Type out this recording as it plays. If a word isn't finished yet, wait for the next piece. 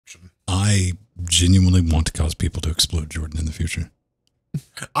I genuinely want to cause people to explode, Jordan, in the future.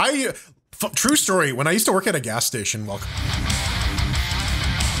 True story. When I used to work at a gas station,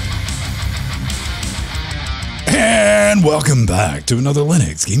 And welcome back to another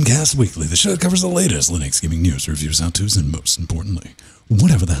Linux Gamecast Weekly, the show that covers the latest Linux gaming news, reviews, how-tos, and most importantly,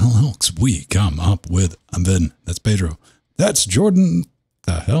 whatever the hell else we come up with. I'm Ben. That's Pedro. That's Jordan.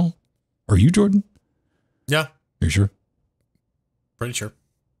 The hell? Are you Jordan? Yeah. Are you sure? Pretty sure.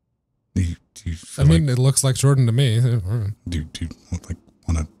 I mean, it looks like Jordan to me. Do you want to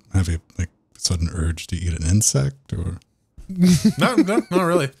have a sudden urge to eat an insect or? No, not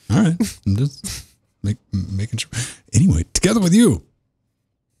really. All right, I'm just making sure. Anyway, together with you,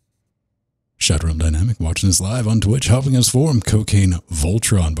 Shadowrealm Dynamic, watching us live on Twitch, helping us form Cocaine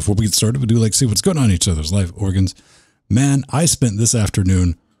Voltron. Before we get started, we do see what's going on in each other's life organs. Man, I spent this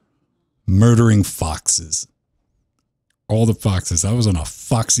afternoon murdering foxes. All the foxes. I was on a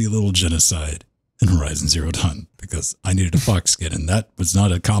foxy little genocide in Horizon Zero Dawn because I needed a fox skin, and that was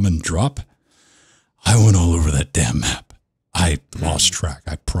not a common drop. I went all over that damn map. I lost track.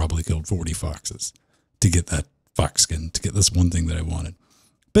 I probably killed 40 foxes to get that fox skin, to get this one thing that I wanted.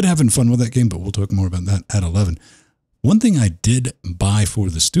 Been having fun with that game, but we'll talk more about that at 11. One thing I did buy for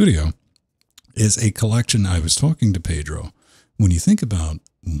the studio is a collection. I was talking to Pedro. When you think about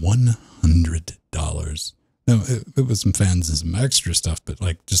 $100, no, it was some fans and some extra stuff, but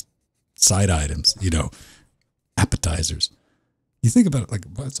just side items, appetizers. You think about it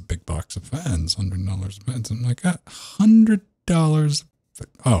well, it's a big box of fans, $100 of fans. I'm like, $100.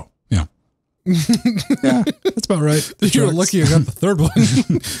 Oh, yeah. Yeah, that's about right. You were lucky I got the third one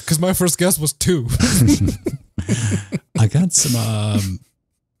because my first guess was 2. I got some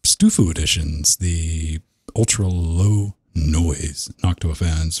Stufu editions, the ultra low noise Noctua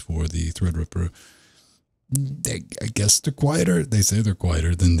fans for the Threadripper. I guess they're quieter. They say they're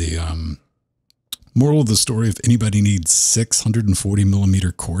quieter than the moral of the story. If anybody needs 640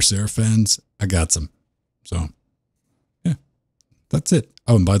 millimeter Corsair fans, I got some. So yeah, that's it.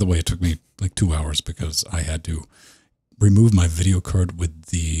 Oh, and by the way, it took me 2 hours because I had to remove my video card with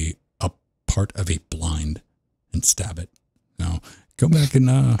the up part of a blind and stab it. Now go back and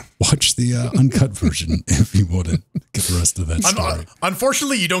watch the uncut version if you want to get the rest of that story.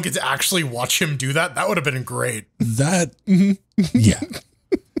 Unfortunately, you don't get to actually watch him do that. That would have been great. That, yeah.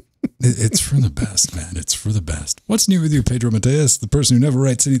 It's for the best, man. It's for the best. What's new with you, Pedro Mateus? The person who never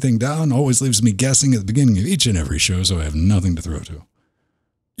writes anything down, always leaves me guessing at the beginning of each and every show, so I have nothing to throw to.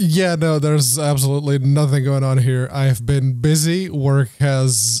 Yeah, no, there's absolutely nothing going on here. I've been busy. Work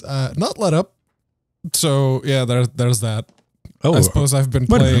has not let up. So, yeah, there's that. Oh, I suppose I've been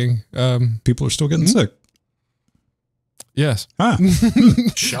playing. People are still getting sick. Yes. Ah.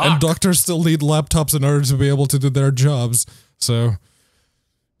 And doctors still need laptops in order to be able to do their jobs. So,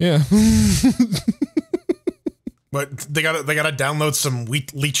 yeah. But they gotta download some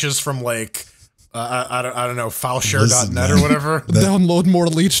leeches from I don't know, fileshare.net or whatever. Download more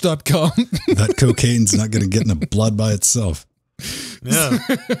leech.com. That cocaine's not going to get in the blood by itself. Yeah.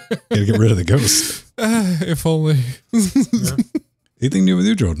 Gotta get rid of the ghost. If only. Yeah. Anything new with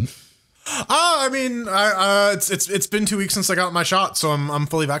you, Jordan? I mean, it's been 2 weeks since I got my shot, so I'm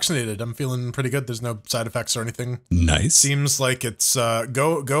fully vaccinated. I'm feeling pretty good. There's no side effects or anything. Nice. Seems like it's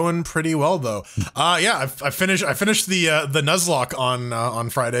going pretty well though. Yeah, I finished the Nuzlocke on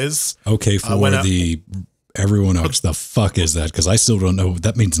Fridays. Okay, for everyone else, the fuck is that? Because I still don't know.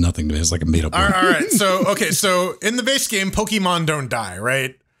 That means nothing to me. It's like a made up word. All right. So in the base game, Pokemon don't die,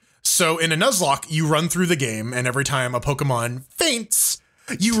 right? So in a Nuzlocke, you run through the game, and every time a Pokemon faints,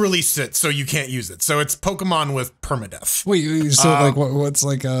 you release it, so you can't use it. So it's Pokemon with permadeath. Wait, so what's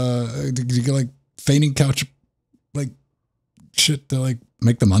did you get fainting couch shit to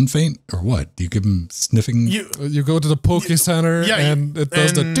make them unfaint or what? Do you give them sniffing? You go to the Poke Center and it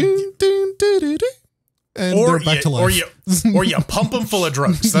does the ding ding ding ding ding, and they're back to life. Or you pump them full of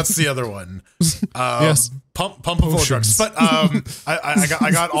drugs. That's the other one. Yes, pump them full of drugs. But I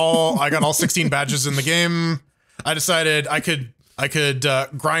got all 16 badges in the game. I decided I could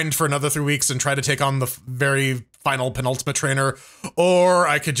grind for another 3 weeks and try to take on the very final penultimate trainer, or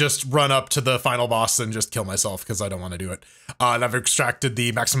I could just run up to the final boss and just kill myself because I don't want to do it. And I've extracted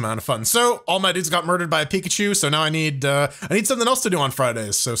the maximum amount of fun. So all my dudes got murdered by a Pikachu. So now I need something else to do on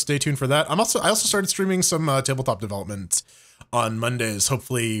Fridays. So stay tuned for that. I also started streaming some tabletop development on Mondays.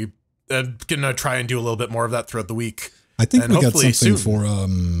 Hopefully, gonna try and do a little bit more of that throughout the week. I think we got something for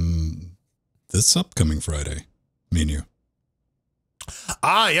this upcoming Friday. Me and you.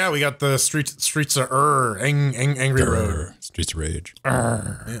 Yeah, we got the Streets of Angry Road. Streets of Rage.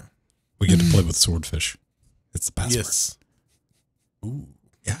 Yeah. We get to play with swordfish. It's the best Yes. part. Ooh.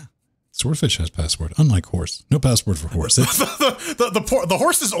 Yeah. Swordfish has password, unlike horse. No password for horse. The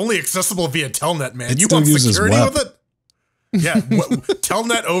horse is only accessible via telnet, man. You still want uses security WEP. with it? Yeah,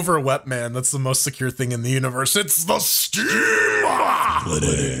 telnet over WEP, man. That's the most secure thing in the universe. It's the Steam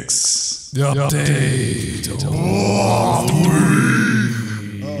Analytics. Update.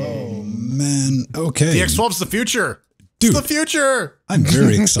 Oh, man. Okay. The X12's the future. Dude, it's the future. I'm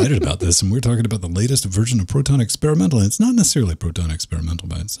very excited about this, and we're talking about the latest version of Proton Experimental, and it's not necessarily Proton Experimental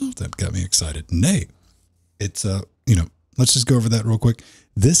by itself that got me excited. Nay, it's, let's just go over that real quick.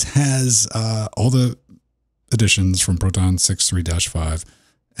 This has all the additions from Proton 6.3-5,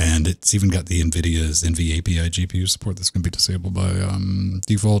 and it's even got the NVIDIA's NVAPI GPU support that's going to be disabled by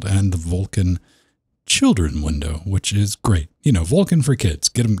default, and the Vulkan children window, which is great. Vulkan for kids.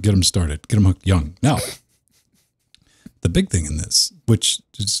 Get them started. Get them hooked young. Now, the big thing in this, which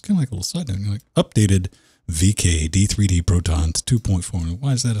is kind of like a little side note, updated VK D3D Protons 2.4.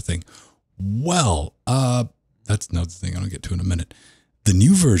 Why is that a thing? Well, that's another thing I don't get to in a minute. The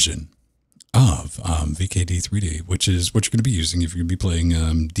new version of VK D3D, which is what you're going to be using if you're going to be playing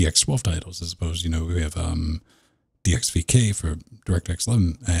DX12 titles, as opposed, we have DXVK for DirectX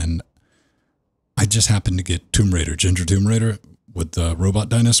 11, and I just happened to get Ginger Tomb Raider with the robot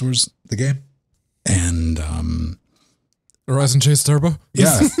dinosaurs, the game, and Horizon Chase Turbo?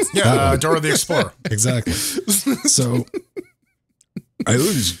 Yeah, Dora the Explorer. Exactly. So I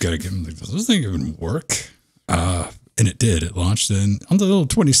was gotta give him, does this thing even work? And it did. It launched on the little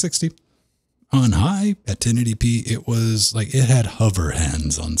 2060 on high at 1080p. It was like, it had hover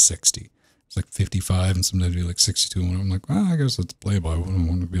hands on 60. It's like 55 and sometimes like 62. And I'm like, well, I guess it's playable. I wouldn't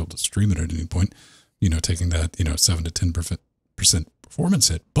want to be able to stream it at any point, taking that, 7 to 10% performance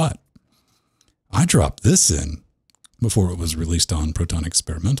hit. But I dropped this in before it was released on Proton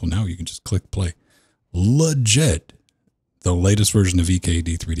Experimental. Now you can just click play. Legit, the latest version of VK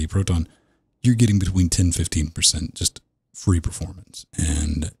D3D Proton, you're getting between 10-15% just free performance.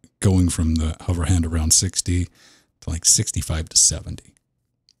 And going from the hover hand around 60 to like 65 to 70.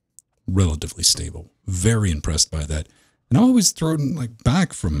 Relatively stable. Very impressed by that. And I'm always thrown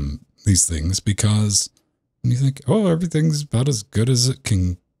back from these things because you think, oh, everything's about as good as it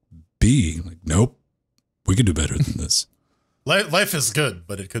can be. Nope. We could do better than this. Life is good,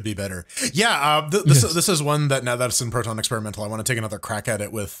 but it could be better. Yeah, this is one that now that it's in Proton Experimental, I want to take another crack at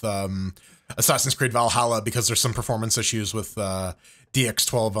it with Assassin's Creed Valhalla, because there's some performance issues with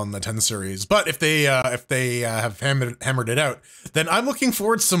DX12 on the 10 series. But if they have hammered it out, then I'm looking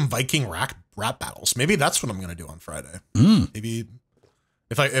forward to some Viking rap battles. Maybe that's what I'm going to do on Friday. Maybe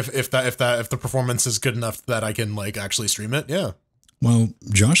if the performance is good enough that I can actually stream it. Yeah. Well,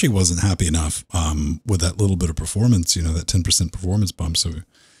 Joshy wasn't happy enough with that little bit of performance, that 10% performance bump. So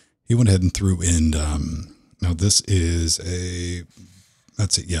he went ahead and threw in, now this is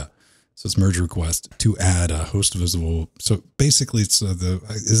that's it, yeah. So it's merge request to add a host visible. So basically it's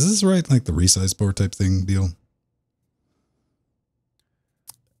is this right? Like the resize bar type thing deal?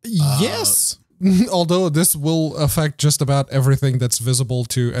 Yes. Although this will affect just about everything that's visible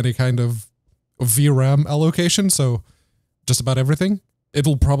to any kind of VRAM allocation. So just about everything.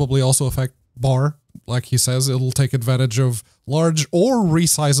 It'll probably also affect bar. Like he says, it'll take advantage of large or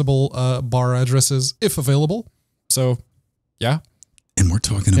resizable bar addresses if available. So, yeah. And we're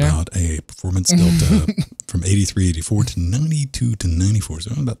talking about a performance delta from 83, 84 to 92 to 94.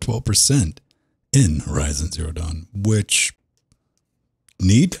 So about 12% in Horizon Zero Dawn, which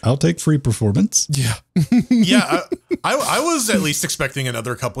neat. I'll take free performance. Yeah. Yeah. I was at least expecting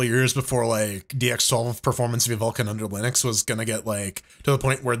another couple of years before DX12 performance via Vulkan under Linux was going to get to the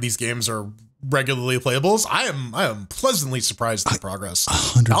point where these games are regularly playables. I am pleasantly surprised at the progress.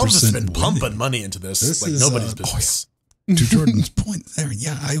 100% Valve's just been pumping money into this like nobody's business. To Jordan's point there,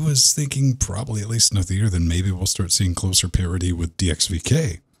 yeah, I was thinking probably at least another year, then maybe we'll start seeing closer parity with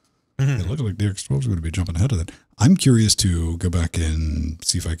DXVK. It looked like DX12 is going to be jumping ahead of that. I'm curious to go back and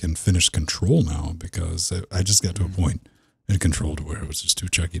see if I can finish Control now, because I just got to a point in Control to where it was just too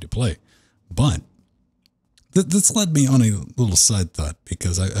chucky to play. But this led me on a little side thought,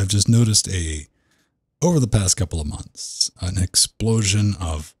 because I've just noticed over the past couple of months, an explosion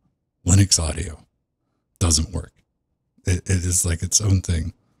of Linux audio doesn't work. It is like its own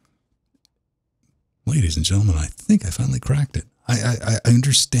thing. Ladies and gentlemen, I think I finally cracked it. I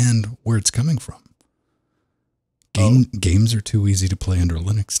understand where it's coming from. Games are too easy to play under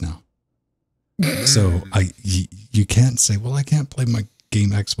Linux now. So you can't say, well, I can't play my game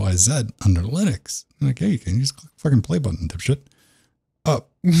XYZ under Linux. I'm like, hey, you can use the fucking play button, dipshit.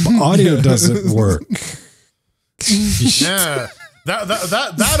 Audio doesn't work. Yeah.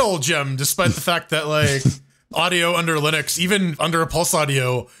 That old gem, despite the fact that audio under Linux, even under Pulse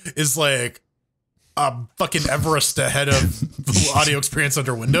Audio, is like a fucking Everest ahead of audio experience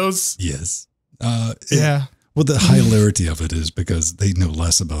under Windows. Yes. Yeah. Well, the hilarity of it is because they know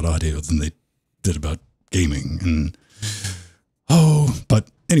less about audio than they did about gaming. And but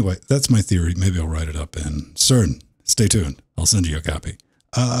anyway, that's my theory. Maybe I'll write it up in CERN. Stay tuned. I'll send you a copy.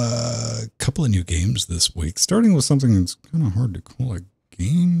 A couple of new games this week, starting with something that's kind of hard to call a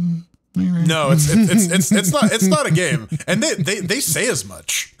game. No, it's not a game, and they say as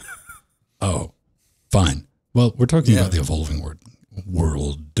much. Oh, fine. Well, we're talking about the evolving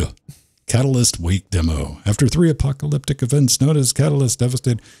world. Catalyst Wake demo. After 3 apocalyptic events known as Catalyst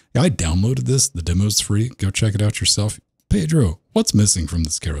Devastated, I downloaded this. The demo's free. Go check it out yourself. Pedro, what's missing from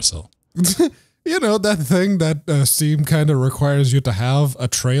this carousel? You know, that thing that Steam kind of requires you to have a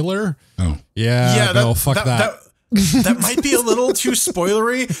trailer? Oh. Yeah, no, fuck that. That might be a little too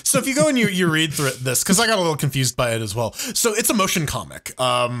spoilery. So if you go and you read through this, because I got a little confused by it as well. So it's a motion comic.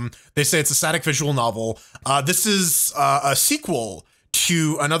 They say it's a static visual novel. This is a sequel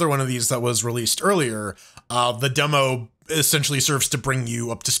to another one of these that was released earlier. The demo essentially serves to bring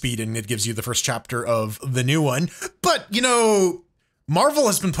you up to speed, and it gives you the first chapter of the new one. But, you know, Marvel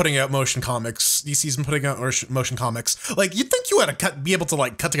has been putting out motion comics. DC's been putting out motion comics. Like, you'd think you had to be able to,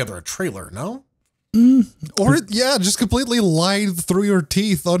 like, cut together a trailer, no? Or, yeah, just completely lied through your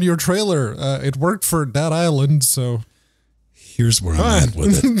teeth on your trailer. It worked for Dead Island, so... Here's where I'm at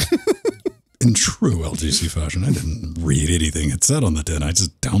with it. In true LGC fashion, I didn't read anything it said on the tin. I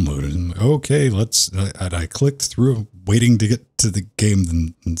just downloaded it. And, okay, I clicked through, waiting to get to the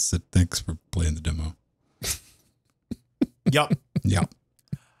game, and said, thanks for playing the demo. Yep. Yeah.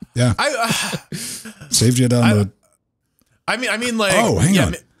 Yeah. Saved you a download. I mean, like... Oh, hang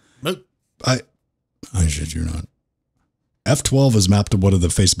on. I shit you not. F12 is mapped to one of the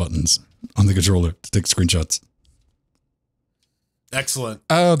face buttons on the controller to take screenshots. Excellent.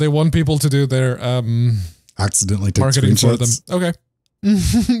 Oh, they want people to do their accidentally take marketing screenshots for them. Okay.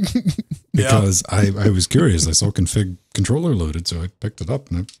 Because I was curious. I saw config controller loaded, so I picked it up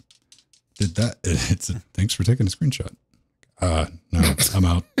and I did that. It said, thanks for taking a screenshot. No, I'm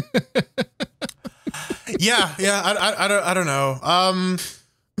out. Yeah. I don't know.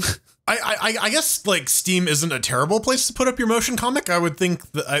 I guess like Steam isn't a terrible place to put up your motion comic. I would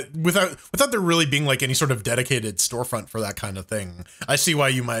think that without there really being like any sort of dedicated storefront for that kind of thing. I see why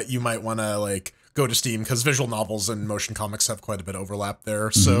you might want to like go to Steam, because visual novels and motion comics have quite a bit of overlap there.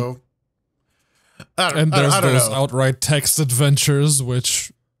 Mm-hmm. So, and there's those outright text adventures,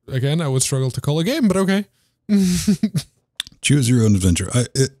 which again I would struggle to call a game, but okay. Choose your own adventure.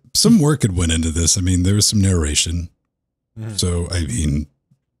 Some work had went into this. I mean, there was some narration, so I mean.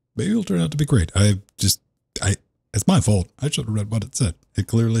 Maybe it'll turn out to be great. It's my fault. I should have read what it said. It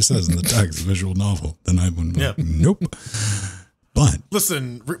clearly says in the text, visual novel. Then I went, nope. But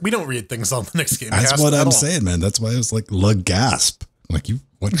listen, we don't read things on the next game. That's what I'm saying, man. That's why I was like, gasp. Like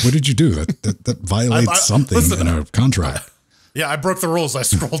what did you do? That violates something in our contract. Yeah, I broke the rules. I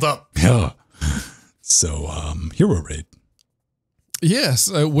scrolled up. Yeah. So, Hero Raid.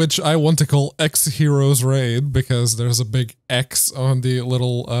 Yes, which I want to call xHereos Raid, because there's a big X on the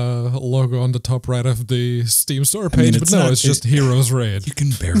little logo on the top right of the Steam store page, but no, it's just Heroes Raid. You can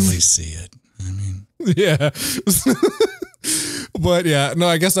barely see it. I mean... Yeah. But yeah, no,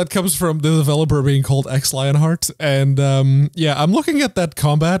 I guess that comes from the developer being called X Lionheart, and yeah, I'm looking at that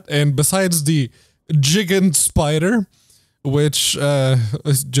combat, and besides the gigant spider, which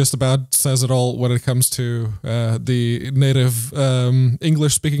just about says it all when it comes to the native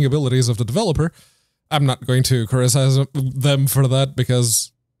English-speaking abilities of the developer. I'm not going to criticize them for that,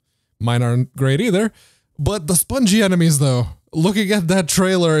 because mine aren't great either. But the spongy enemies, though, looking at that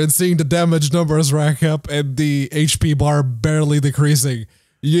trailer and seeing the damage numbers rack up and the HP bar barely decreasing,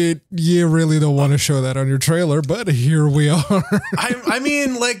 you really don't want to show that on your trailer, but here we are. I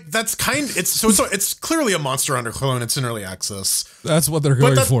mean, like, that's it's clearly a Monster Hunter clone. It's in early access. That's what they're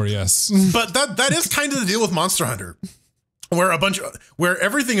going for, yes. But that is kind of the deal with Monster Hunter, where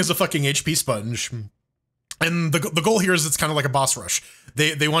everything is a fucking HP sponge. And the goal here is it's kind of like a boss rush.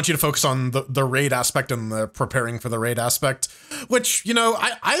 They want you to focus on the raid aspect and the preparing for the raid aspect, which, you know,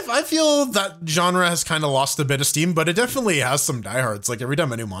 I feel that genre has kind of lost a bit of steam, but it definitely has some diehards. Like, every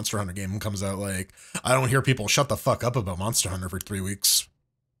time a new Monster Hunter game comes out, like, I don't hear people shut the fuck up about Monster Hunter for 3 weeks.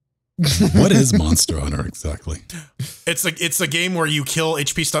 What is Monster Hunter exactly? It's a game where you kill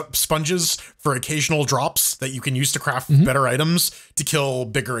HP sponges for occasional drops that you can use to craft better items to kill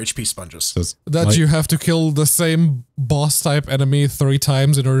bigger HP sponges. So you have to kill the same boss type enemy 3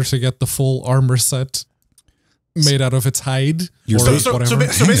 times in order to get the full armor set. made out of its hide. You're or so whatever.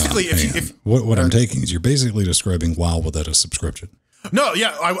 basically, if what I'm taking is you're basically describing WoW without a subscription. no,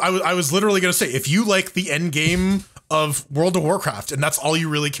 yeah, I was literally going to say, if you like the end game of World of Warcraft and that's all you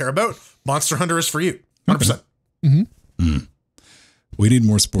really care about, Monster Hunter is for you. 100%. We need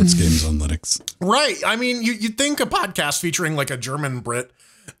more sports games on Linux. Right. I mean, you'd think a podcast featuring like a German Brit,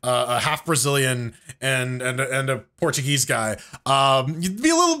 a half Brazilian, and a Portuguese guy, you'd be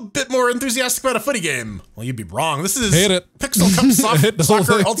a little bit more enthusiastic about a footy game. Well, you'd be wrong. This is Pixel Cup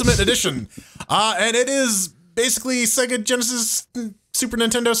Soccer Ultimate Edition, and it is basically Sega Genesis Super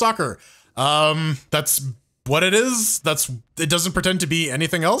Nintendo Soccer. That's what it is. It doesn't pretend to be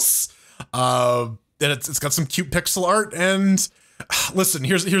anything else. And it's got some cute pixel art and. Listen,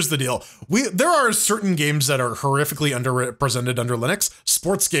 here's the deal. There are certain games that are horrifically underrepresented under Linux.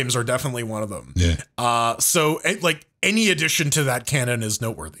 Sports games are definitely one of them. Yeah. So like any addition to that canon is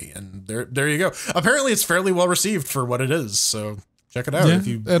noteworthy, and there you go. Apparently, it's fairly well received for what it is. So check it out. Yeah. If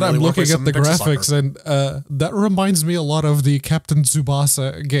you And really I'm wanna play looking at some the Pixel graphics, Soccer. and that reminds me a lot of the Captain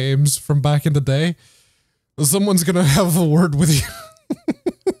Tsubasa games from back in the day. Someone's gonna have a word with you.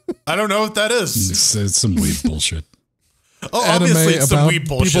 I don't know what that is. It's some weird bullshit. Oh, obviously it's some about weed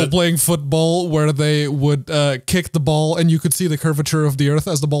bullshit. people playing football where they would kick the ball and you could see the curvature of the earth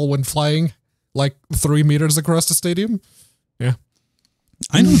as the ball went flying like 3 meters across the stadium. Yeah.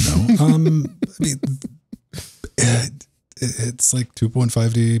 I don't know. I mean, it's like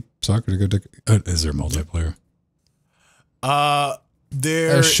 2.5D soccer to go to. Is there multiplayer?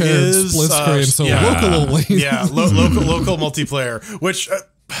 There A shared is split screen, so yeah, local only. Yeah, local multiplayer. Which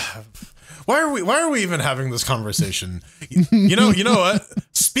why are we even having this conversation? You know what?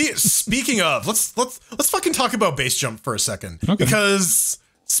 Speaking of, let's fucking talk about base jump for a second. Okay. Because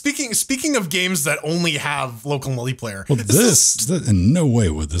speaking of games that only have local multiplayer, Well, this in no way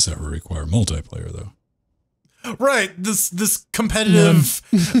would this ever require multiplayer, though. right? This competitive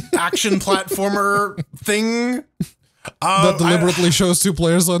action platformer thing. That deliberately shows 2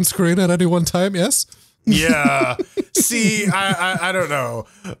 players on screen at any one time, yes? Yeah. See, I don't know.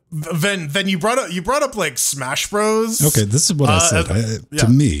 Then you brought up like Smash Bros. Okay, this is what I said. yeah. To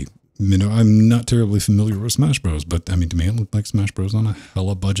me, I'm not terribly familiar with Smash Bros, but I mean, to me, it looked like Smash Bros on a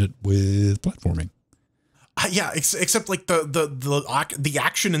hella budget with platforming. Yeah, except like the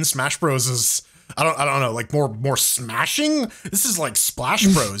action in Smash Bros is I don't know, like more smashing. This is like Splash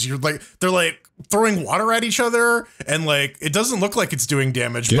Bros. They're like throwing water at each other, and like it doesn't look like it's doing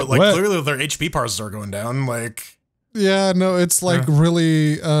damage, Get but like wet. clearly their HP bars are going down. Like Yeah, no, it's like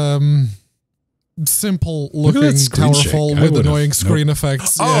really simple Look at looking that screen shake. towerfall I with would've- annoying screen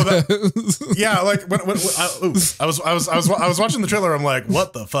effects. Oh, yeah. yeah, like when I was watching the trailer, I'm like,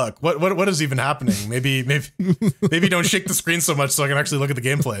 what the fuck? What is even happening? Maybe don't shake the screen so much so I can actually look at the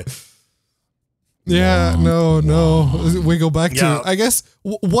gameplay. Yeah, no. We go back Yeah. to, I guess,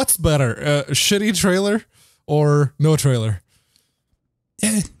 what's better, a shitty trailer or no trailer?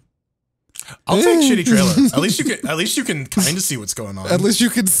 Yeah. I'll take shitty trailer. At least you can kind of see what's going on. At least you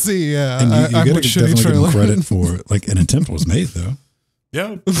can see, yeah. And you I'm gotta with shitty definitely give trailer. them credit for like an attempt was made though.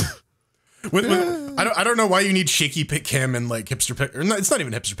 Yeah. I don't know why you need shaky pick cam and like hipster pick. Or no, it's not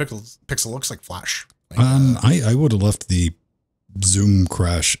even hipster pickles. Pixel looks like Flash. Like, I would have left the zoom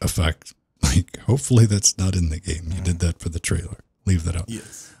crash effect. Like, hopefully that's not in the game. You did that for the trailer. Leave that out.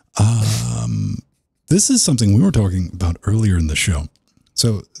 yes. This is something we were talking about earlier in the show.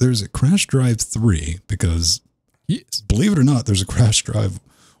 So there's a Crash Drive 3 because, Yes. believe it or not, there's a Crash Drive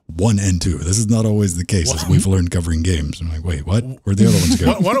 1 and 2. This is not always the case, as we've learned covering games. I'm like, wait, what? Where'd the other ones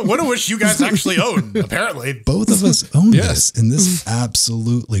go? One of which you guys actually own, apparently. Both of us own Yes. this, and this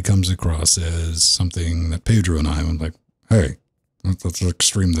absolutely comes across as something that Pedro and I were like, hey, let's like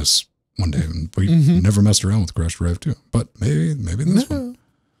stream this one day. And we never messed around with Crash Drive 2, but maybe this one.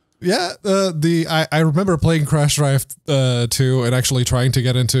 Yeah, I remember playing Crash Drive 2 and actually trying to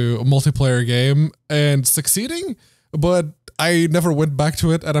get into a multiplayer game and succeeding, but I never went back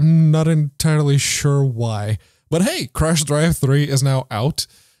to it, and I'm not entirely sure why. But hey, Crash Drive 3 is now out,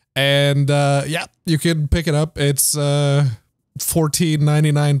 and yeah, you can pick it up. It's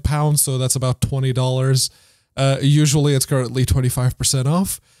 £14.99, so that's about $20. Usually it's currently 25%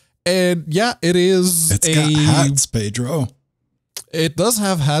 off. And yeah, it is It's got hats, Pedro. It does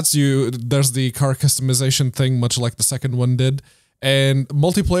have hats. There's the car customization thing, much like the second one did. And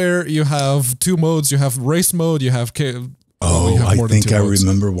multiplayer, you have 2 modes. You have race mode. You have you have I more than think 2 I modes.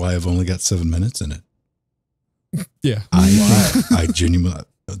 remember why I've only got 7 minutes in it. Yeah. I genuinely,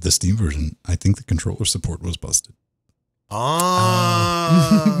 the Steam version, I think the controller support was busted.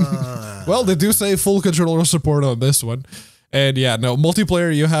 Well, they do say full controller support on this one. And yeah, no,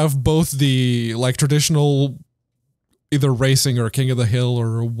 multiplayer, you have both the like traditional either racing or King of the Hill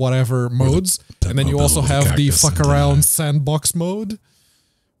or whatever modes. And then you also have the fuck around sandbox mode,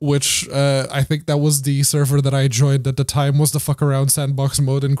 which I think that was the server that I joined at the time, was the fuck around sandbox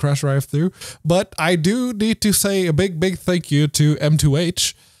mode in Crash Drive Thru. But I do need to say a big thank you to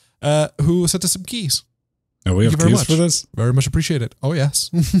M2H, who sent us some keys. Oh, we have keys for this? Very much appreciate it. Oh, yes.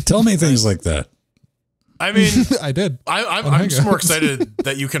 Tell me things like that. I mean, I did. I'm just more excited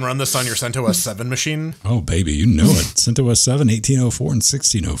that you can run this on your CentOS 7 machine. Oh, baby, you know it. CentOS 7, 1804, and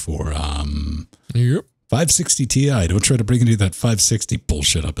 1604. Yep. 560 Ti. Don't try to bring any of that 560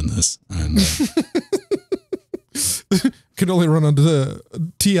 bullshit up in this. And, can only run on the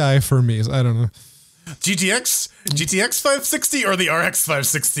Ti for me. I don't know. GTX 560 or the RX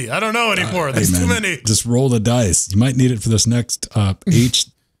 560? I don't know anymore. There's too many. Just roll the dice. You might need it for this next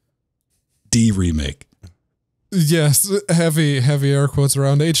HD remake. Yes, heavy air quotes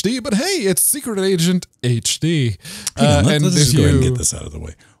around HD, but hey, it's Secret Agent HD. Let's just go ahead and get this out of the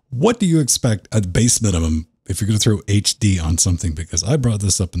way. What do you expect at the base minimum if you're going to throw HD on something? Because I brought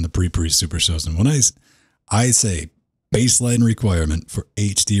this up in the pre super shows, and when I say baseline requirement for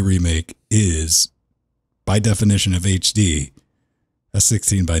HD remake is, by definition of HD, a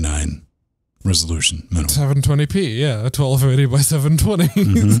 16:9 resolution minimum. 720p, yeah, 1280 by 720.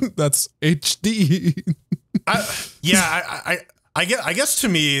 Mm-hmm. That's HD. I guess to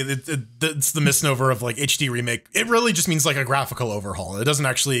me, it's the misnomer of like HD remake. It really just means like a graphical overhaul. It doesn't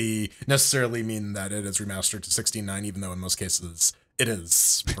actually necessarily mean that it is remastered to 16:9, even though in most cases it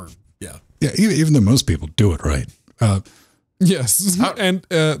is. Yeah, even though most people do it right. Yes, and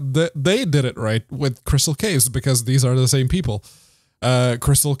they did it right with Crystal Caves, because these are the same people.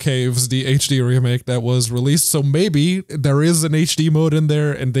 Crystal Caves, the HD remake that was released, so maybe there is an HD mode in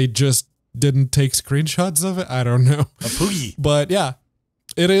there and they just didn't take screenshots of it. I don't know. Apoogie. But yeah,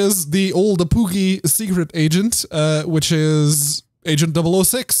 it is the old Apoogie Secret Agent, which is Agent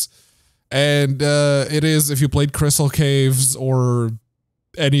 006. And it is, if you played Crystal Caves or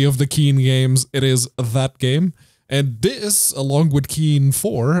any of the Keen games, it is that game. And this, along with Keen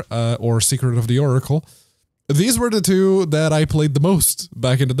 4, or Secret of the Oracle, these were the two that I played the most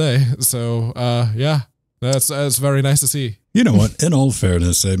back in the day. So, yeah, that's very nice to see. You know what? In all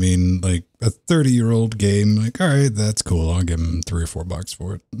fairness, I mean, like a 30-year-old game, like, all right, that's cool. I'll give them $3 or $4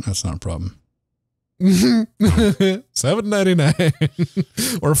 for it. That's not a problem.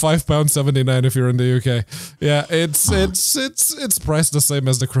 $7.99 or £5.79 if you're in the UK. Yeah, it's priced the same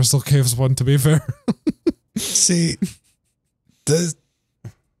as the Crystal Caves one, to be fair. See, the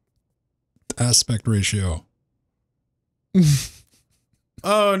aspect ratio.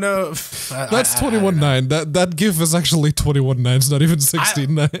 Oh no, that's 21:9. That GIF is actually 21:9. It's not even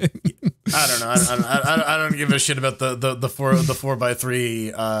 16:9. I don't know. I don't give a shit about the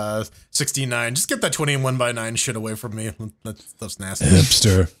 4:3 16:9. Just get that 21:9 shit away from me. That's nasty.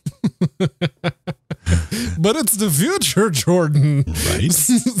 Hipster. But it's the future, Jordan. Right?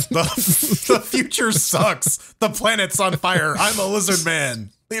 The future sucks. The planet's on fire. I'm a lizard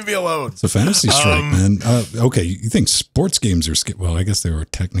man. Leave me alone. It's a fantasy strike, man. Okay, you think sports games are well? I guess they were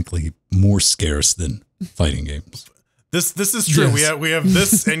technically more scarce than fighting games. This is true. Yes. We have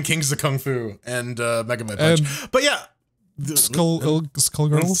this and Kings of Kung Fu and Mega Man Punch. But yeah,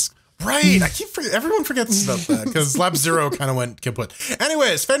 Skullgirls. Right, I keep everyone forgets about that because Lab Zero kind of went kaput.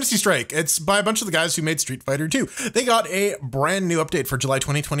 Anyways, Fantasy Strike. It's by a bunch of the guys who made Street Fighter 2. They got a brand new update for July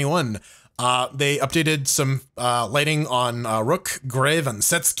 2021. They updated some lighting on Rook, Grave, and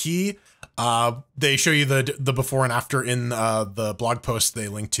Setsuki. They show you the before and after in the blog post they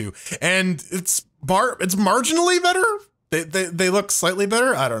link to, and it's marginally better. They look slightly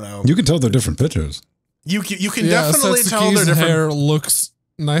better. I don't know. You can tell they're different pictures. You can definitely tell they're different. Hair looks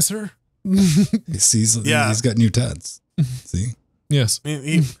nicer. He's got new tats. See? Yes.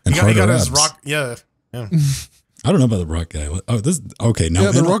 He got his rock. Yeah. I don't know about the rock guy. Oh, okay.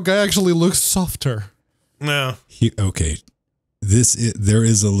 Now, the rock guy actually looks softer. No. There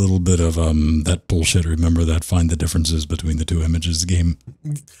is a little bit of that bullshit. Remember that? Find the differences between the two images game.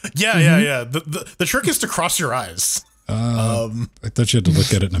 Yeah. The trick is to cross your eyes. I thought you had to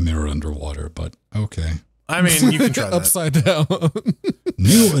look at it in a mirror underwater, but okay. I mean, you can try that. Upside down.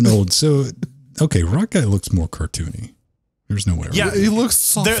 New and old. So, okay, rock guy looks more cartoony. There's no way. Yeah, he looks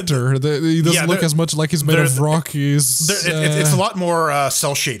softer. He doesn't look as much like he's made of rock. It's a lot more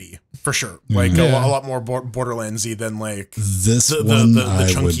cell shady for sure. Like a lot more Borderlandsy than like this the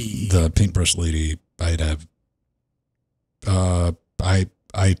chunky. The paintbrush lady. I'd have. I'll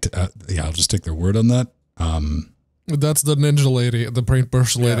just take their word on that. That's the ninja lady. The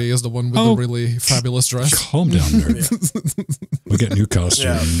paintbrush lady is the one with the really fabulous dress. Calm down, nerd. We get new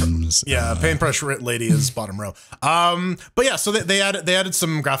costumes. Yeah, paintbrush lady is bottom row. But yeah, so they added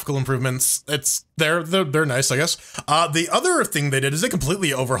some graphical improvements. They're nice, I guess. The other thing they did is they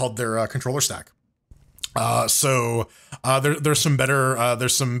completely overhauled their controller stack. There's some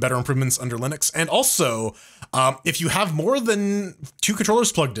better improvements under Linux, and also if you have more than 2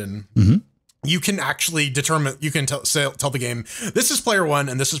 controllers plugged in. You can actually determine, you can tell the game, this is player 1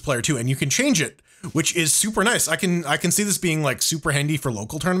 and this is player 2, and you can change it, which is super nice. I can see this being like super handy for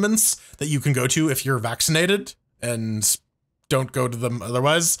local tournaments that you can go to if you're vaccinated and don't go to them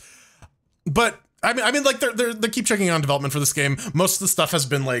otherwise. But I mean, like they keep checking on development for this game. Most of the stuff has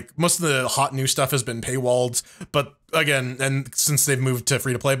been most of the hot new stuff has been paywalled, but again, and since they've moved to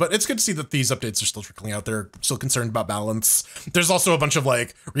free to play, but it's good to see that these updates are still trickling out. They're still concerned about balance. There's also a bunch of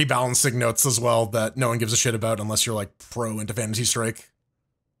rebalancing notes as well that no one gives a shit about unless you're pro into Fantasy Strike.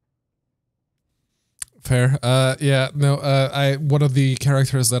 Fair. One of the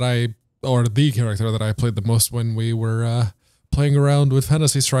characters that the character that I played the most when we were playing around with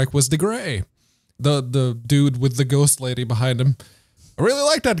Fantasy Strike was the Gray. The dude with the ghost lady behind him. I really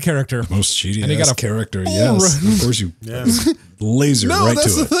like that character. Most cheaty ass character, yes. Of course you laser right to it. No,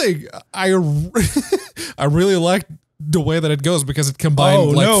 that's the thing. I really like the way that it goes because it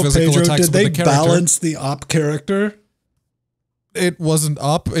combined physical Pedro, attacks with the character. Did they balance the op character? It wasn't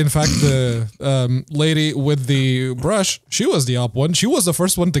op. In fact, the lady with the brush, she was the op one. She was the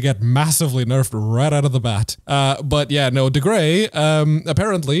first one to get massively nerfed right out of the bat. But yeah, no, the Gray,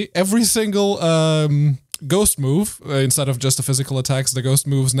 apparently every single ghost move, instead of just the physical attacks, the ghost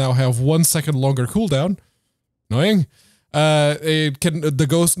moves now have 1 second longer cooldown. Annoying. The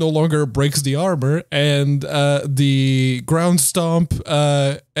ghost no longer breaks the armor, and the ground stomp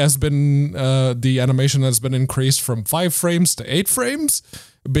has been the animation has been increased from 5 frames to 8 frames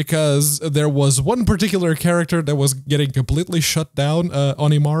because there was one particular character that was getting completely shut down,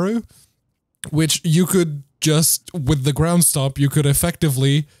 Onimaru, which you could just with the ground stomp you could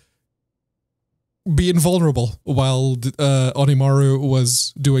effectively be invulnerable while Onimaru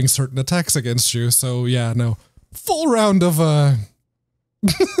was doing certain attacks against you. So yeah, no. Full round of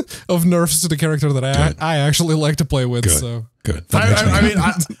of nerfs to the character that I actually like to play with. Good. So good.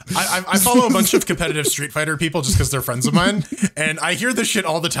 I follow a bunch of competitive Street Fighter people just because they're friends of mine, and I hear this shit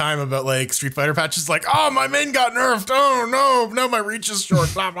all the time about Street Fighter patches. Oh, my main got nerfed. Oh no, my reach is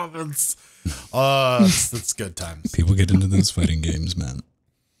short. Blah blah. It's good times. People get into those fighting games, man.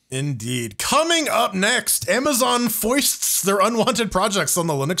 Indeed. Coming up next, Amazon foists their unwanted projects on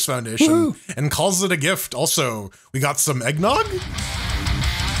the Linux Foundation and calls it a gift. Also, we got some eggnog.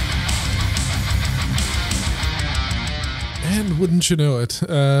 And wouldn't you know it,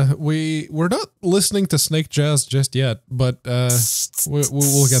 we're not listening to Snake Jazz just yet, but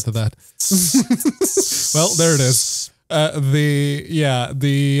we'll get to that. Well, there it is.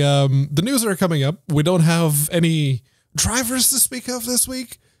 The news are coming up. We don't have any drivers to speak of this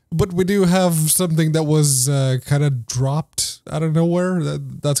week. But we do have something that was kind of dropped out of nowhere.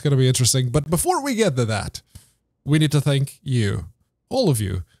 That's going to be interesting. But before we get to that, we need to thank you, all of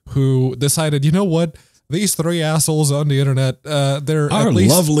you, who decided, you know what? These 3 assholes on the internet, they're our at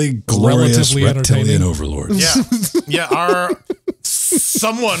least lovely, glorious reptilian overlords. Yeah,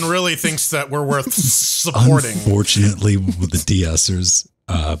 someone really thinks that we're worth supporting. Unfortunately, with the DSers,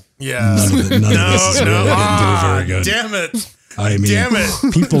 none of this is really getting to do very good. Damn it. I mean, damn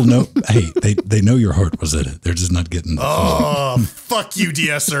it. People know, hey, they know your heart was in it. They're just not getting the fuck you,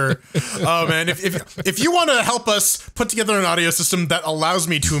 DSer. Oh, man. If you want to help us put together an audio system that allows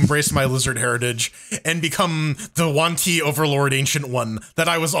me to embrace my lizard heritage and become the Wanty Overlord Ancient One that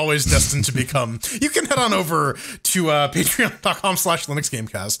I was always destined to become, you can head on over to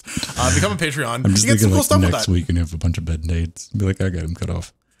patreon.com/LinuxGamecast. Become a Patreon. I'm just you get some thinking cool stuff with next that. week and you have a bunch of band-aids. Be like, I got him cut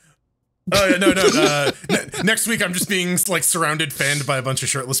off. Oh, yeah, no. Next week, I'm just being surrounded, fanned by a bunch of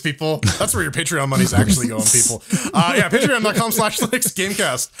shirtless people. That's where your Patreon money's actually going, people.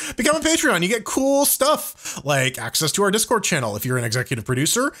 Patreon.com/LinuxGamecast. Become a Patreon. You get cool stuff like access to our Discord channel. If you're an executive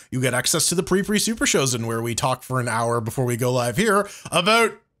producer, you get access to the pre-super shows, in where we talk for an hour before we go live here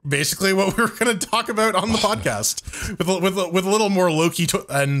about basically what we're going to talk about on the podcast with a little more Loki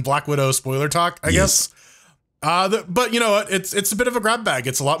and Black Widow spoiler talk, I guess. But you know what? It's a bit of a grab bag.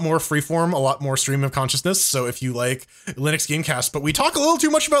 It's a lot more freeform, a lot more stream of consciousness. So if you like Linux Gamecast, but we talk a little too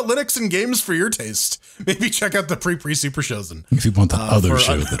much about Linux and games for your taste, maybe check out the pre-super shows. If you want the other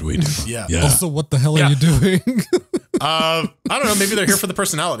show that we do. Yeah. Also, what the hell are you doing? I don't know. Maybe they're here for the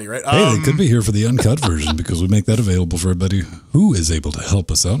personality, right? Hey, they could be here for the uncut version because we make that available for everybody who is able to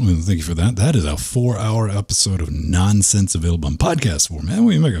help us out. And thank you for that. That is a 4-hour episode of nonsense available in podcast form. Man,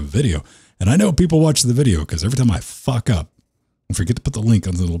 we make a video. And I know people watch the video because every time I fuck up and forget to put the link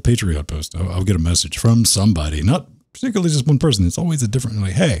on the little Patreon post, I'll get a message from somebody, not particularly just one person. It's always a different,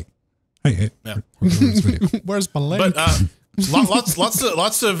 like, hey, yeah. Where's this video? Where's my link? But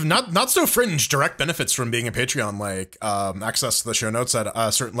lots of not so fringe direct benefits from being a Patreon, like access to the show notes at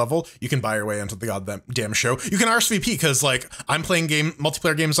a certain level. You can buy your way into the goddamn show. You can RSVP because like I'm playing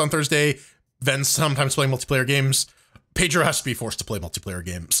multiplayer games on Thursday. Ven's sometimes playing multiplayer games. Pedro has to be forced to play multiplayer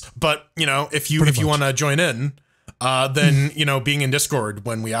games. But you know, if you want to join in, then you know, being in Discord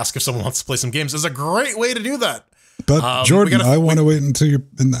when we ask if someone wants to play some games is a great way to do that. But Jordan, I want to wait until you're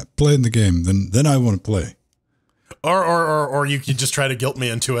playing the game. Then I want to play. Or you could just try to guilt me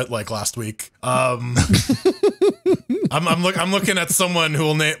into it like last week. I'm looking at someone who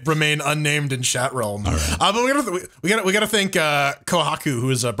will remain unnamed in chat realm. All right. But we got to thank Kohaku, who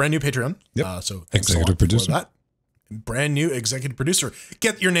is a brand new Patreon. Yep. So executive producer. For that. Brand new executive producer.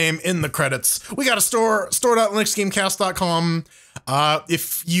 Get your name in the credits. We got a store.linuxgamecast.com.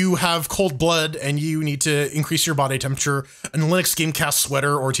 If you have cold blood and you need to increase your body temperature, a Linux Gamecast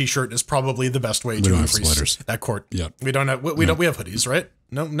sweater or t-shirt is probably the best way to increase that court. Yeah. We don't have we have hoodies, right?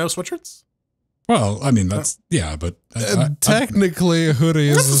 No sweatshirts? Well, I mean, that's, yeah, but technically a hoodie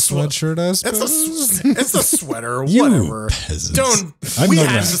is a sweatshirt, I suppose. It's a sweater, whatever. We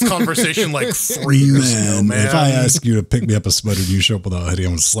had this conversation like 3 years ago, man. If I ask you to pick me up a sweater and you show up without a hoodie,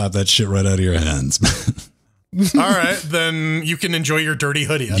 I'm going to slap that shit right out of your hands. All right, then you can enjoy your dirty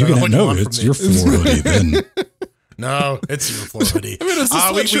hoodie. It's your floor hoodie then. No, it's your floor hoodie. I mean, it's a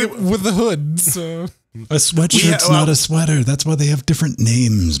sweatshirt with the hood, so... A sweatshirt's not a sweater. That's why they have different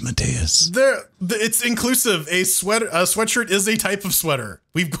names, Mateus. It's inclusive. A sweatshirt is a type of sweater.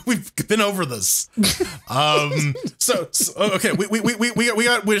 We've been over this. Okay.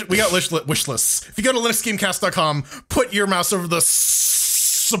 We got wish lists. If you go to linuxgamecast.com, put your mouse over the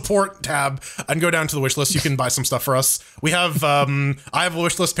support tab and go down to the wish list. You can buy some stuff for us. We have I have a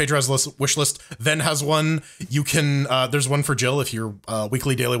wish list. Pedro has a wish list. Then has one. You can there's one for Jill if you're a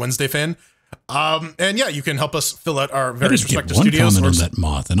Weekly Daily Wednesday fan. And yeah, you can help us fill out our various respective studios. Comment on that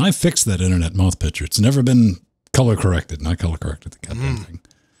moth, and I fixed that internet moth picture. It's never been color corrected, and I color corrected the goddamn thing.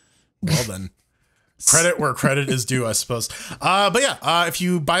 Well then, credit where credit is due, I suppose. But yeah, if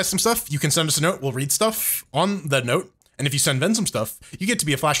you buy some stuff, you can send us a note. We'll read stuff on that note, and if you send Ben some stuff, you get to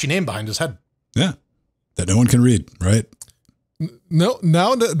be a flashy name behind his head. Yeah, that no one can read, right? No,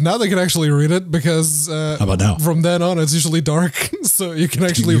 now they can actually read it because how about now? From then on, it's usually dark, so you can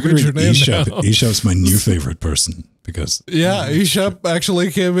actually read your name now. Eshop's my new favorite person because Eshop actually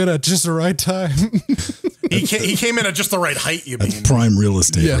came in at just the right time. he came in at just the right height. You That's mean prime real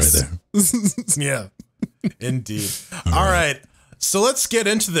estate right there? Yeah, indeed. All right. So let's get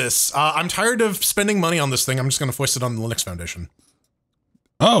into this. I'm tired of spending money on this thing. I'm just going to foist it on the Linux Foundation.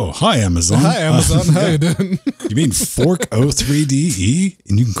 Oh, hi, Amazon. Hi, Amazon. How you doing? You mean Fork O3DE?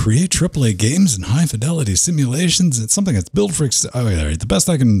 And you can create AAA games and high-fidelity simulations. It's something that's built for... the best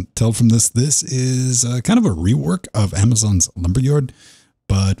I can tell from this is kind of a rework of Amazon's Lumberyard,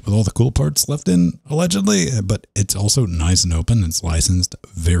 but with all the cool parts left in, allegedly. But it's also nice and open. It's licensed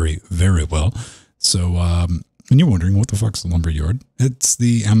very, very well. So... and you're wondering, what the fuck's the Lumberyard? It's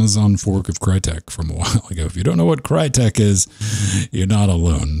the Amazon fork of Crytek from a while ago. If you don't know what Crytek is, you're not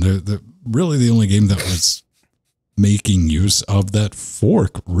alone. They're really the only game that was making use of that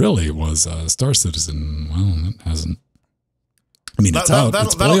fork really was Star Citizen. Well, it hasn't. I mean,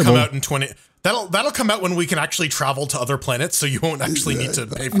 that'll come out in 20. That'll come out when we can actually travel to other planets, so you won't actually need to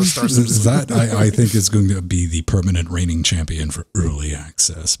pay for Star Citizen. That I think is going to be the permanent reigning champion for early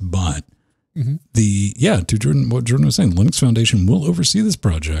access, but. To what Jordan was saying, Linux Foundation will oversee this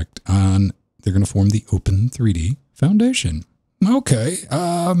project, and they're going to form the Open 3D Foundation. Okay,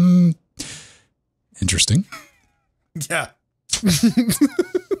 interesting. Yeah.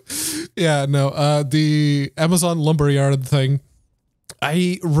 Yeah, no, the Amazon Lumberyard thing.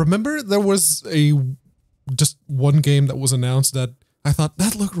 I remember there was just one game that was announced that I thought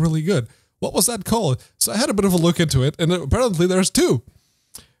that looked really good. What was that called? So I had a bit of a look into it, and apparently there's two.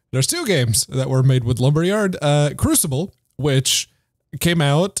 There's two games that were made with Lumberyard. Crucible, which came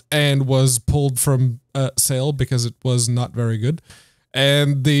out and was pulled from sale because it was not very good.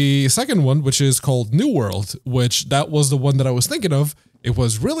 And the second one, which is called New World, which that was the one that I was thinking of. It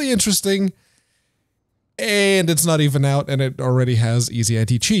was really interesting. And it's not even out, and it already has easy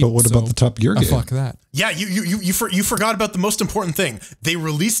anti-cheat. But what about the Top Gear game? Fuck that. Yeah, you forgot about the most important thing. They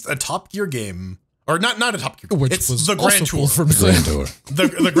released a Top Gear game. or not a Top Gear. Which it's was the Grand also Tour. pulled from Grand Tour.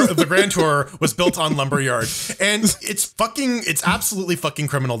 The Grand Tour was built on Lumberyard, and it's absolutely fucking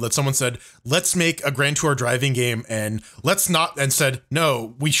criminal that someone said, let's make a Grand Tour driving game, and said,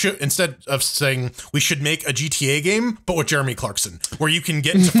 no, we should, instead of saying we should make a GTA game, but with Jeremy Clarkson, where you can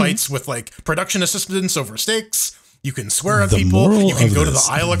get into fights with like production assistants over stakes. You can swear at people. You can go to the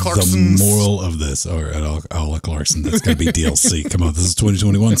Isle of Clarksons. The moral of this, or at Isle of Clarkson, that's going to be DLC. Come on, this is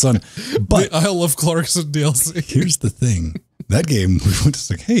 2021, son. But the Isle of Clarkson DLC. Here's the thing. That game, we went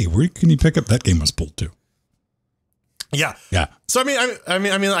to like, hey, where can you pick up? That game was pulled too. Yeah. Yeah. So,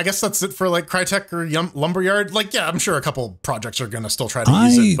 I guess that's it for like Crytek or Lumberyard. Like, yeah, I'm sure a couple projects are going to still try to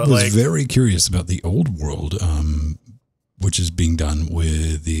use it. But I was very curious about the old world, which is being done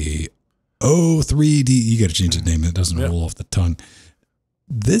with the 3D. You got to change the name. It doesn't roll off the tongue.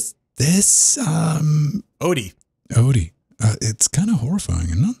 This Odie. It's kind of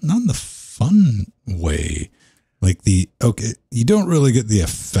horrifying, and not in the fun way. Like you don't really get the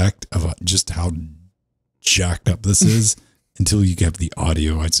effect of just how jacked up this is until you get the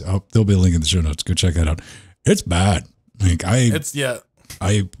audio. There'll be a link in the show notes. Go check that out. It's bad. Like I'm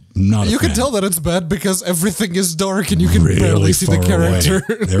not. You can tell that it's bad because everything is dark and you can barely see the character.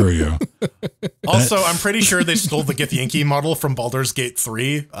 Away. There we go. Also, I'm pretty sure they stole the Githyanki model from Baldur's Gate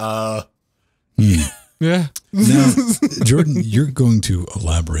 3. Yeah. Now, Jordan, you're going to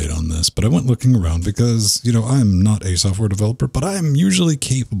elaborate on this, but I went looking around because, I'm not a software developer, but I am usually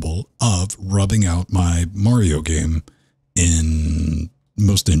capable of rubbing out my Mario game in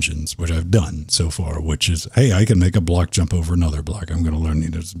most engines, which I've done so far, which is, hey, I can make a block jump over another block. I'm going to learn,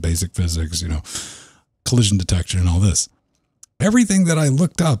 basic physics, collision detection and all this. Everything that I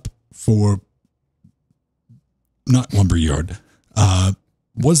looked up for, not Lumberyard,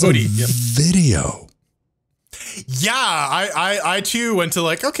 was a video. Yeah, I too went to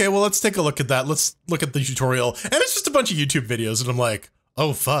like, okay, well, let's take a look at that. Let's look at the tutorial. And it's just a bunch of YouTube videos. And I'm like,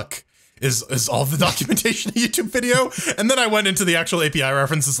 oh, fuck. Is all the documentation a YouTube video? And then I went into the actual API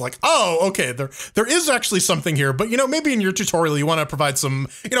references like, oh, okay, there is actually something here. But, maybe in your tutorial, you want to provide some,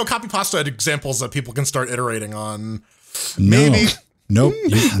 copy pasta examples that people can start iterating on. Maybe. Nope.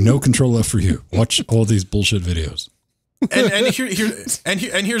 No control F for you. Watch all these bullshit videos. And here's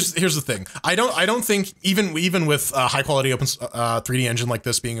the thing. I don't think even with high quality open 3D engine like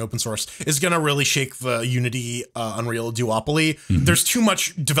this being open source is gonna really shake the Unity Unreal duopoly. Mm-hmm. There's too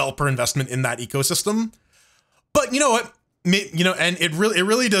much developer investment in that ecosystem. But you know what? And it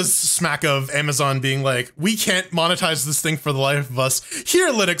really does smack of Amazon being like, we can't monetize this thing for the life of us.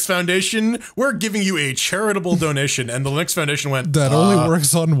 Here, Linux Foundation, we're giving you a charitable donation. And the Linux Foundation went, that only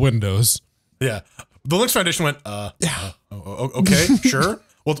works on Windows. Yeah. The Linux Foundation went, okay, sure.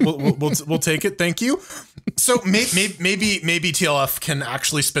 We'll take it. Thank you. So maybe TLF can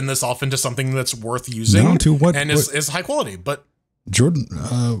actually spin this off into something that's worth using is high quality. But Jordan,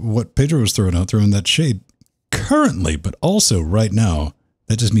 what Pedro was throwing that shade currently, but also right now,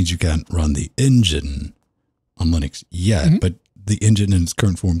 that just means you can't run the engine on Linux yet. Mm-hmm. But the engine in its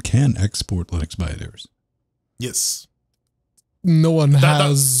current form can export Linux binaries. Yes. No one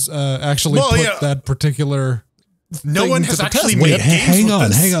has actually put that particular. No one has actually made games.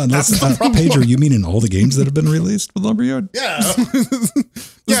 Hang on. Pedro, you mean in all the games that have been released with Lumberyard? Yeah.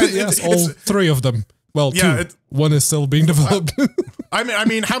 Yes, all three of them. Well, two. One is still being developed. I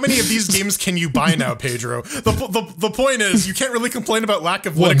mean, how many of these games can you buy now, Pedro? The point is, you can't really complain about lack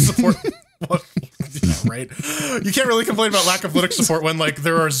of Linux support. Right? You can't really complain about lack of Linux support when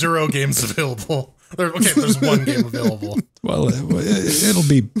there are 0 games available. There's 1 game available. Well, it'll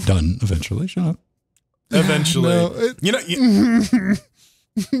be done eventually. Shut up. Eventually. No, you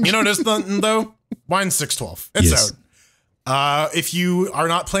know this though? Wine 612. It's out. If you are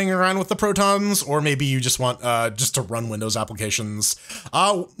not playing around with the Protons, or maybe you just want just to run Windows applications,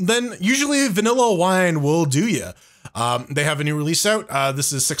 then usually vanilla Wine will do you. They have a new release out.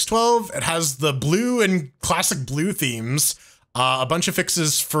 This is 612. It has the blue and classic blue themes. A bunch of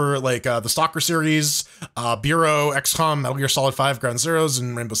fixes for the Stalker series, Bureau, XCOM, Metal Gear Solid 5, Ground Zeroes,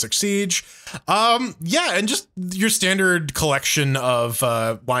 and Rainbow Six Siege. And just your standard collection of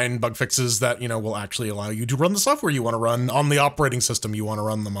Wine bug fixes that, will actually allow you to run the software you want to run on the operating system you want to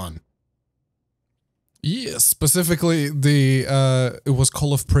run them on. Yes, specifically it was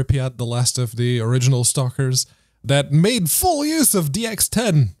Call of Pripyat, the last of the original Stalkers, that made full use of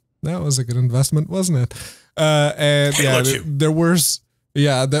DX10. That was a good investment, wasn't it? And there was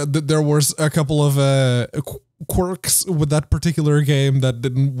a couple of quirks with that particular game that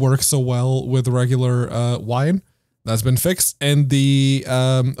didn't work so well with regular Wine. That's been fixed, and the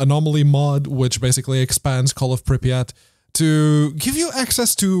anomaly mod, which basically expands Call of Pripyat to give you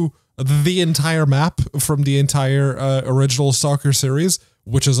access to the entire map from the entire original Stalker series,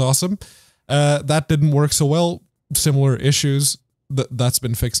 which is awesome. That didn't work so well. Similar issues. That's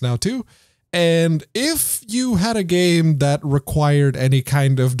been fixed now too. And if you had a game that required any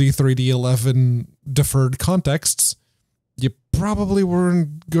kind of D3D11 deferred contexts, you probably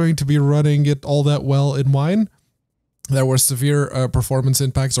weren't going to be running it all that well in Wine. There were severe performance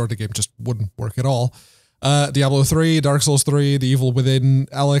impacts, or the game just wouldn't work at all. Diablo 3, Dark Souls 3, The Evil Within,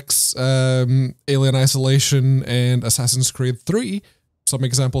 Alex, Alien Isolation, and Assassin's Creed 3. Some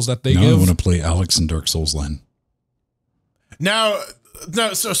examples that they give. I want to play Alex in Dark Souls Line. Now,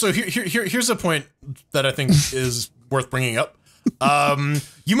 no, so here's a point that I think is worth bringing up.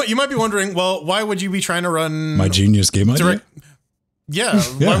 You might be wondering, well, why would you be trying to run my genius game idea? Yeah,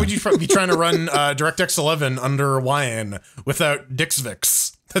 why would you be trying to run DirectX 11 under Wine without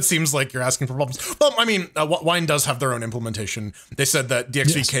DixVix? That seems like you're asking for problems. Well, I mean, Wine does have their own implementation. They said that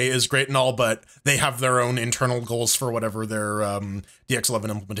DXVK is great and all, but they have their own internal goals for whatever their DX11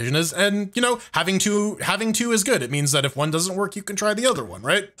 implementation is. And, you know, having two is good. It means that if one doesn't work, you can try the other one,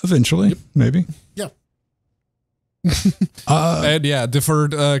 right? Eventually, maybe. Yeah. And yeah,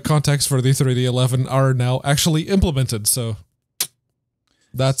 deferred context for the 3D11 are now actually implemented. So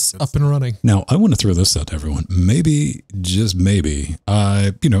that's up and running. Now, I want to throw this out to everyone. Maybe, just maybe,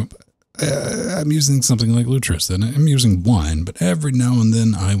 I'm using something like Lutris, and I'm using Wine, but every now and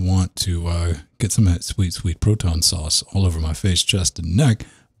then I want to get some of that sweet, sweet Proton sauce all over my face, chest, and neck,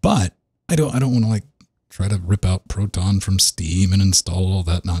 but I don't want to, like, try to rip out Proton from Steam and install all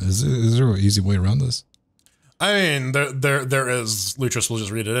that. Is there an easy way around this? I mean, there is. Lutris will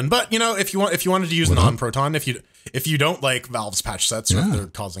just read it in. But, you know, if you wanted to use non-Proton, if you don't like Valve's patch sets, or if they're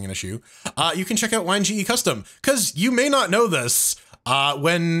causing an issue, you can check out Wine GE Custom, because you may not know this.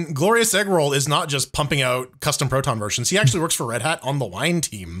 When Glorious Eggroll is not just pumping out custom Proton versions, he actually works for Red Hat on the Wine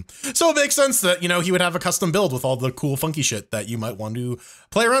team. So it makes sense that, you know, he would have a custom build with all the cool funky shit that you might want to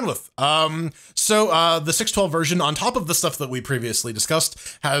play around with. So the 6.12 version, on top of the stuff that we previously discussed,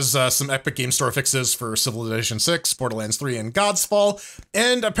 has some Epic Game Store fixes for Civilization 6, Borderlands 3, and God's Fall.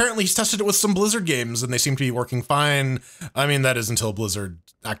 And apparently he's tested it with some Blizzard games, and they seem to be working fine. I mean, that is until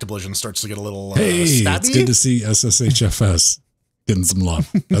Activision starts to get a little stabby. It's good to see SSHFS getting some love.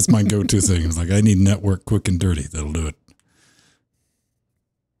 That's my go-to thing. It's like, I need network quick and dirty. That'll do it.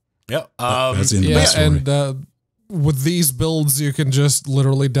 Yeah. That's in the best story. And with these builds, you can just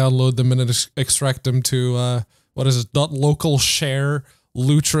literally download them and extract them to, .local share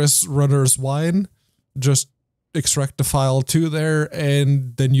Lutris runners Wine. Just extract the file to there,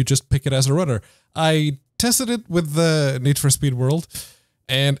 and then you just pick it as a runner. I tested it with the Need for Speed World,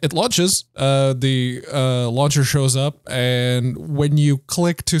 and it launches. The launcher shows up, and when you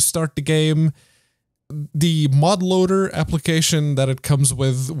click to start the game, the mod loader application that it comes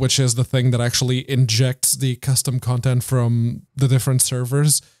with, which is the thing that actually injects the custom content from the different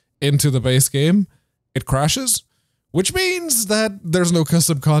servers into the base game, it crashes, which means that there's no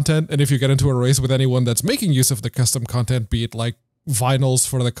custom content. And if you get into a race with anyone that's making use of the custom content, be it like vinyls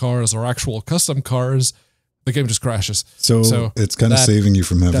for the cars or actual custom cars, the game just crashes. So it's kind of saving you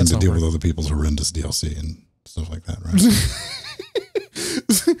from having to deal with other people's horrendous DLC and stuff like that, right?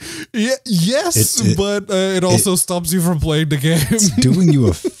 But it also stops you from playing the game. It's doing you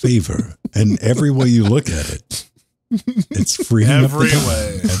a favor, and every way you look at it, it's freeing up the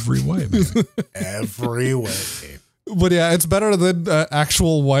time. Every way, man. Every way. But yeah, it's better than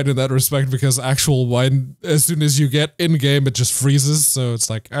actual Wine in that respect, because actual Wine, as soon as you get in game, it just freezes. So it's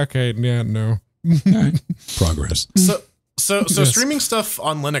like, okay, yeah, no. Right. Progress. So streaming stuff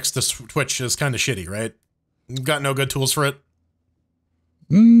on Linux to Twitch is kind of shitty, right? Got no good tools for it.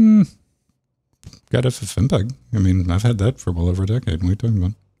 Got FFmpeg. I mean, I've had that for well over a decade. What are you talking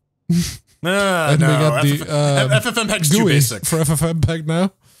about? And we got the FFmpeg's too basic for FFmpeg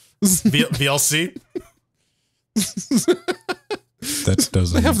now. VLC. That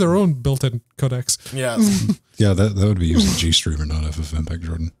doesn't. They have their own built-in codecs. Yeah. Yeah, that would be using GStreamer, not FFmpeg,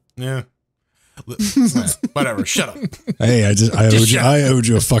 Jordan. Yeah. Whatever. Shut up. Hey, I owed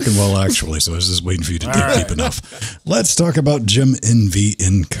you a fucking well, actually, so I was just waiting for you to dig deep enough. Let's talk about GemNV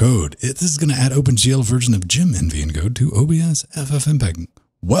encode. This is going to add OpenGL version of GemNV encode to OBS FFmpeg.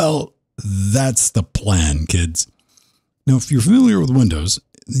 Well, that's the plan, kids. Now, if you're familiar with Windows,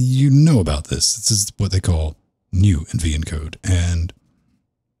 you know about this. This is what they call new NV encode. And,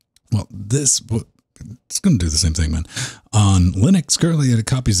 well, it's going to do the same thing, man. On Linux, currently it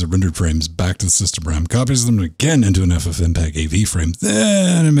copies the rendered frames back to the system RAM, copies them again into an FFmpeg AV frame,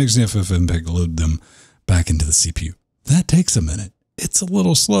 then it makes the FFmpeg load them back into the CPU. That takes a minute. It's a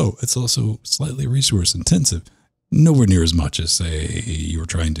little slow. It's also slightly resource intensive. nowhere near as much as, say, you were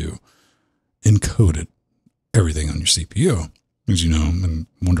trying to encode it, everything on your CPU. As you know, and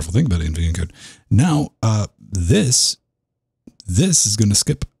wonderful thing about NVENC code. Now, this is going to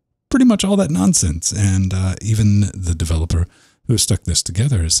skip pretty much all that nonsense. And even the developer who stuck this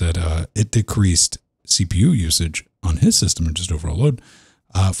together said it decreased CPU usage on his system, or just overall load,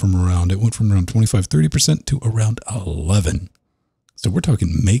 it went from around 25, 30% to around 11. So we're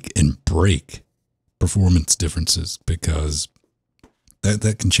talking make and break performance differences, because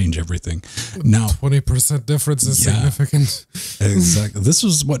that can change everything. Now, 20% difference is significant. Exactly. This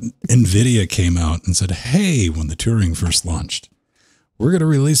was what NVIDIA came out and said, hey, when the Turing first launched, we're going to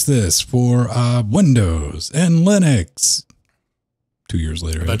release this for Windows and Linux. 2 years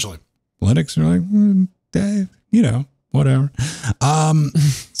later. Eventually. Linux, you're like, whatever.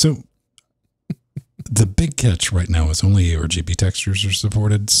 So the big catch right now is only RGB textures are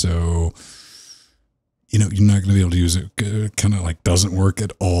supported. So, you're not going to be able to use it. Kind of like doesn't work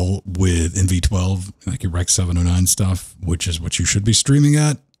at all with NV12, like your Rec 709 stuff, which is what you should be streaming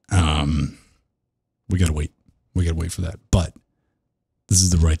at. We got to wait. We got to wait for that. But this is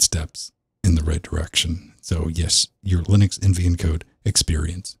the right steps in the right direction. So yes, your Linux nvenc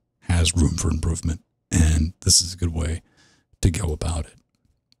experience has room for improvement, and this is a good way to go about it.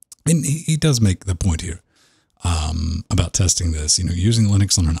 And he does make the point here about testing this, using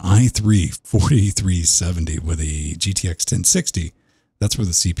Linux on an i3 4370 with a GTX 1060. That's where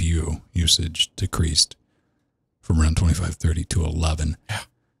the CPU usage decreased from around 2530 to 11. Yeah.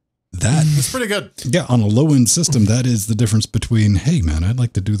 That's pretty good. Yeah, on a low-end system, that is the difference between, hey, man, I'd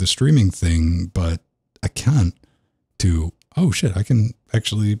like to do the streaming thing, but I can't, to, oh, shit, I can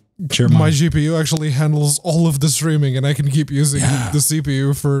actually share my GPU actually handles all of the streaming, and I can keep using the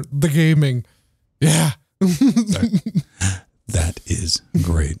CPU for the gaming. Yeah. That is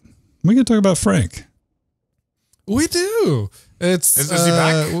great. We can talk about Frank. We do. Is he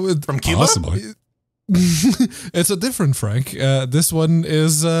back from Cuba? Possibly. It's a different Frank. This one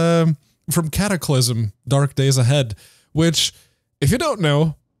is from Cataclysm, Dark Days Ahead, which, if you don't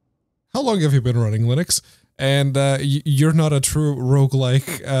know, how long have you been running Linux? And you're not a true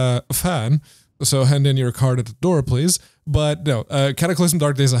roguelike fan, so hand in your card at the door, please. But no, Cataclysm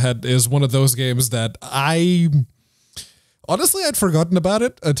Dark Days Ahead is one of those games that honestly, I'd forgotten about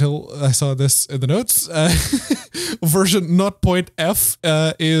it until I saw this in the notes. Version 0.f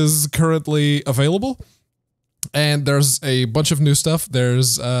is currently available, and there's a bunch of new stuff.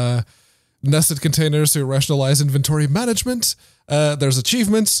 There's nested containers to rationalize inventory management. There's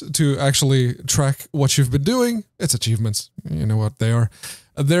achievements to actually track what you've been doing. It's achievements. You know what they are.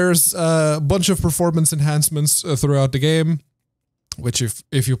 There's a bunch of performance enhancements throughout the game, which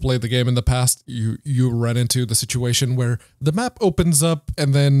if you played the game in the past, you ran into the situation where the map opens up,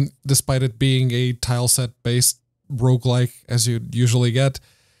 and then despite it being a tile set based roguelike, as you usually get,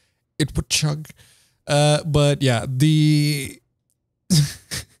 it would chug. But yeah, if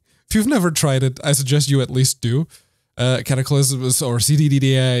you've never tried it, I suggest you at least do. Cataclysm or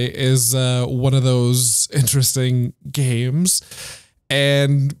CDDDA is one of those interesting games.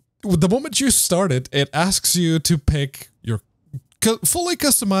 And the moment you start it, it asks you to pick fully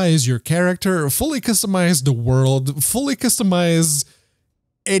customize your character, fully customize the world, fully customize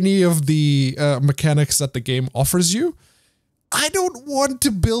any of the mechanics that the game offers you. I don't want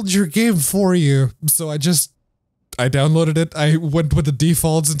to build your game for you. So I downloaded it, I went with the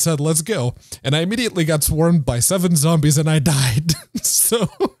defaults and said, let's go. And I immediately got swarmed by 7 zombies and I died. So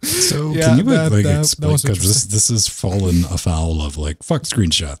yeah, can you explain, because this has fallen afoul of fuck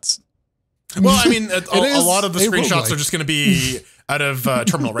screenshots. Well, I mean, a lot of the screenshots are just going to be out of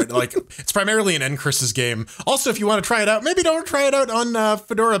terminal, right? It's primarily an Chris's game. Also, if you want to try it out, maybe don't try it out on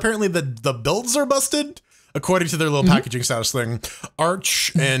Fedora. Apparently, the builds are busted, according to their little packaging status thing.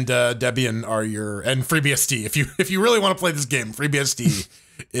 Arch and Debian are and FreeBSD. If you really want to play this game, FreeBSD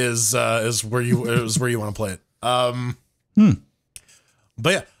is where you want to play it.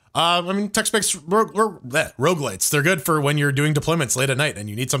 But yeah. I mean, text-based roguelites, they're good for when you're doing deployments late at night and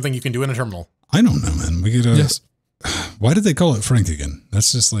you need something you can do in a terminal. I don't know, man. We could. Yes. Why did they call it Frank again?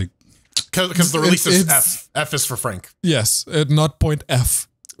 That's just because the release is F. F is for Frank. Yes, not point F.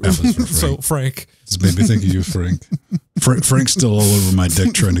 F is for Frank. So Frank. It's made me think of you, Frank. Frank's still all over my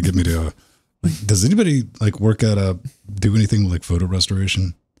dick trying to get me to. Does anybody work at do anything with photo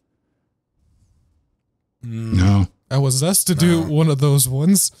restoration? No. I was asked to do one of those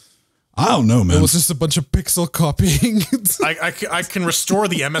ones. I don't know, man. It was just a bunch of pixel copying. I can restore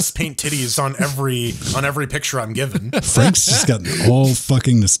the MS Paint titties on every picture I'm given. Frank's just gotten all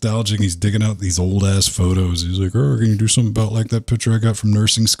fucking nostalgic. He's digging out these old ass photos. He's like, "Oh, can you do something about like that picture I got from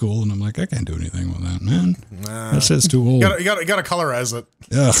nursing school?" And I'm like, "I can't do anything with that, man. That shit's too old. You gotta colorize it."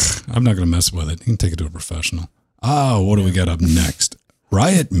 Ugh, I'm not gonna mess with it. You can take it to a professional. Oh, what do we got up next?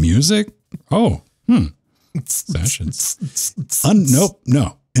 Riot music? Oh, sessions. Nope,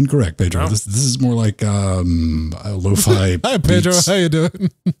 no. Incorrect, Pedro. No? This is more like a lo-fi. Hi, Pedro. Beats. How you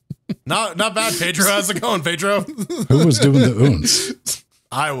doing? Not bad, Pedro. How's it going, Pedro? Who was doing the oons?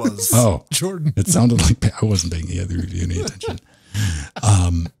 I was. Oh, Jordan. It sounded like I wasn't paying either of you any attention.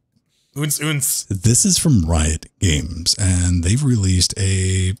 Oons. This is from Riot Games, and they've released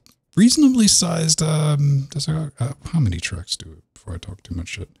a reasonably sized. How many tracks do it before I talk too much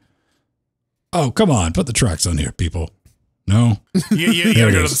shit? Oh, come on. Put the tracks on here, people. No? You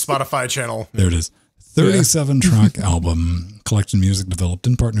gotta go to the Spotify channel. There it is. 37-track album, collection music developed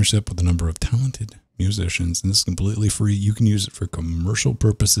in partnership with a number of talented musicians, and this is completely free. You can use it for commercial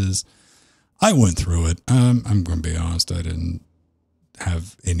purposes. I went through it. I'm going to be honest. I didn't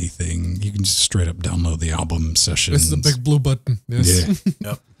have anything. You can just straight up download the album sessions. It's the big blue button. Yes. Yeah.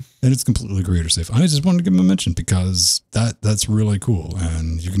 Yep. And it's completely creator safe. I just wanted to give them a mention because that's really cool,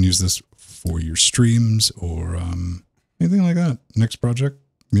 and you can use this for your streams or anything like that. Next project,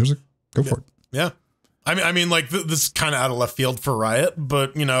 music, go for it. Yeah. I mean, like this is kind of out of left field for Riot,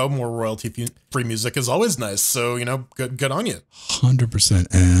 but more royalty-free music is always nice. So good on you. 100%.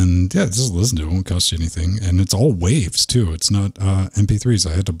 And yeah, just listen to it. It won't cost you anything, and it's all waves too. It's not MP3s.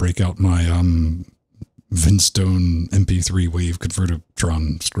 I had to break out my Vinstone MP3 wave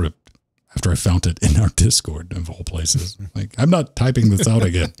converter-tron script after I found it in our Discord of all places. Like, I'm not typing this out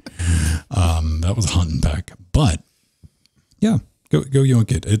again. That was hunting back, but yeah. Go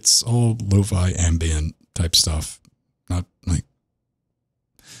yoink it. It's all lo-fi ambient type stuff. Not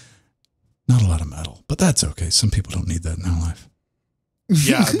a lot of metal, but that's okay. Some people don't need that in their life.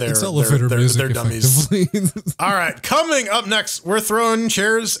 Yeah, they're dummies. All right, coming up next, we're throwing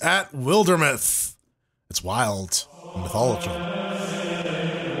chairs at Wildermyth. It's wild and mythological.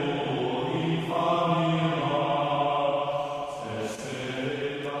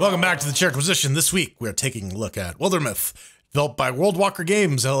 Welcome back to the Chairquisition. This week, we're taking a look at Wildermyth. Developed by Worldwalker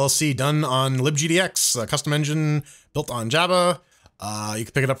Games, LLC, done on libgdx, a custom engine built on Java. You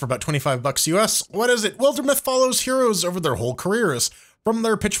can pick it up for about $25 US. What is it? Wildermyth follows heroes over their whole careers, from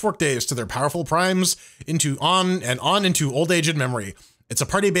their pitchfork days to their powerful primes, into old age and memory. It's a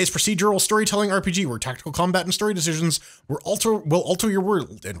party-based procedural storytelling RPG where tactical combat and story decisions will alter your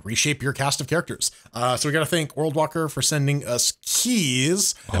world and reshape your cast of characters. So we got to thank Worldwalker for sending us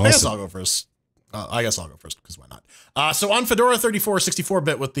keys. Awesome. I guess I'll go first. Because why not? So on Fedora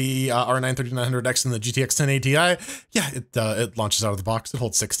 64-bit with the R9 3900X and the GTX 1080 Ti, yeah, it launches out of the box. It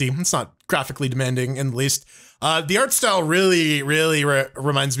holds 60. It's not graphically demanding in the least. The art style really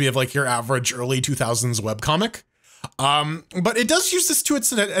reminds me of like your average early 2000s webcomic. But it does use this to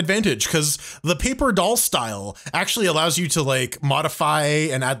its advantage because the paper doll style actually allows you to like modify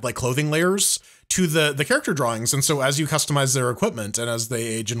and add like clothing layers to the character drawings. And so as you customize their equipment and as they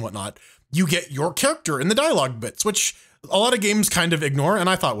age and whatnot, you get your character in the dialogue bits, which a lot of games kind of ignore, and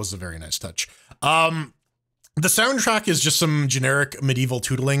I thought was a very nice touch. The soundtrack is just some generic medieval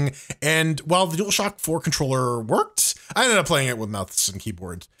tootling, and while the DualShock 4 controller worked, I ended up playing it with mouse and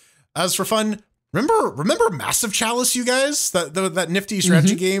keyboard. As for fun, remember Massive Chalice, you guys? That nifty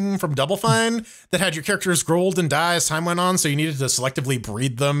strategy game from Double Fine that had your characters grow old and die as time went on, so you needed to selectively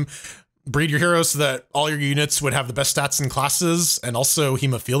breed your heroes so that all your units would have the best stats and classes, and also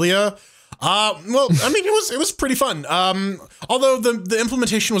hemophilia. Well, I mean, it was pretty fun. Although the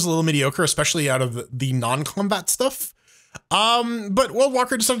implementation was a little mediocre, especially out of the non-combat stuff. But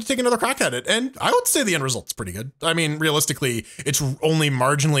Worldwalker decided to take another crack at it, and I would say the end result's pretty good. I mean, realistically, it's only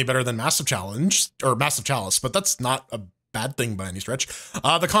marginally better than Massive Chalice, but that's not a bad thing by any stretch.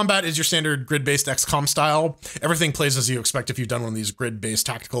 The combat is your standard grid-based XCOM style. Everything plays as you expect if you've done one of these grid-based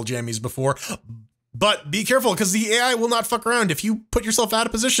tactical jammies before. But be careful, because the AI will not fuck around. If you put yourself out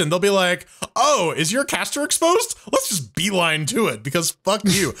of position, they'll be like, oh, is your caster exposed? Let's just beeline to it, because fuck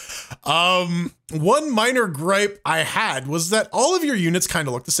you. One minor gripe I had was that all of your units kind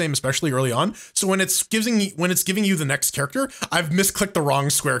of look the same, especially early on. So when it's giving you the next character, I've misclicked the wrong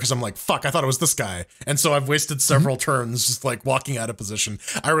square because I'm like, fuck, I thought it was this guy. And so I've wasted several turns just like walking out of position.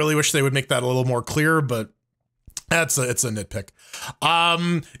 I really wish they would make that a little more clear, but it's a nitpick.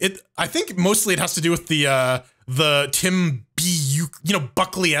 I think mostly it has to do with the Tim B.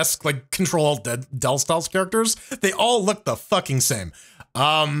 Buckley-esque like Control Del styles characters. They all look the fucking same.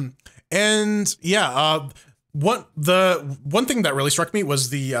 And yeah, the one thing that really struck me was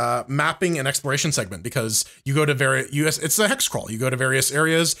the mapping and exploration segment, because you go to it's a hex crawl. You go to various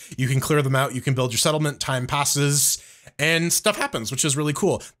areas, you can clear them out, you can build your settlement, time passes, and stuff happens, which is really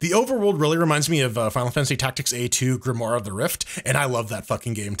cool. The overworld really reminds me of Final Fantasy Tactics A2 Grimoire of the Rift, and I love that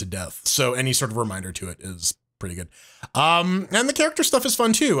fucking game to death. So any sort of reminder to it is pretty good. And the character stuff is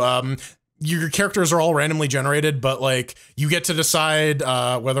fun too. Your characters are all randomly generated, but like you get to decide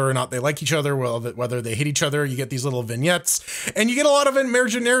whether or not they like each other, whether they hate each other. You get these little vignettes, and you get a lot of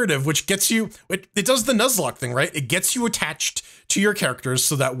emergent narrative, which gets you. It does the Nuzlocke thing, right? It gets you attached to your characters,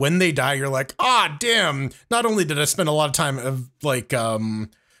 so that when they die, you're like, ah, damn. Not only did I spend a lot of time of like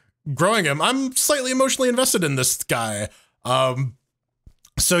growing him, I'm slightly emotionally invested in this guy.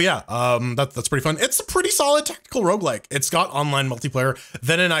 So yeah, that's pretty fun. It's a pretty solid tactical roguelike. It's got online multiplayer,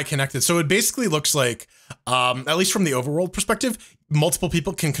 then and I connected. So it basically looks like, at least from the overworld perspective, multiple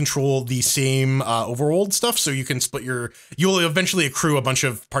people can control the same overworld stuff. So you can split you'll eventually accrue a bunch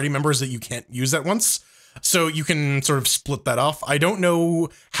of party members that you can't use at once. So you can sort of split that off. I don't know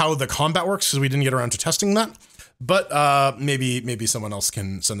how the combat works because we didn't get around to testing that. But maybe someone else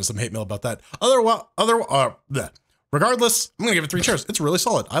can send us some hate mail about that. Regardless, I'm going to give it 3 chairs. It's really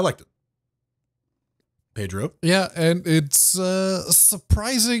solid. I liked it. Pedro? Yeah, and it's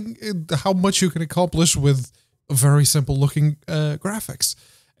surprising how much you can accomplish with very simple looking graphics.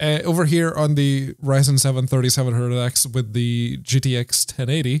 Over here on the Ryzen 7 3700X with the GTX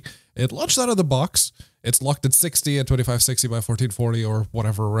 1080, it launched out of the box. It's locked at 60 at 2560 by 1440 or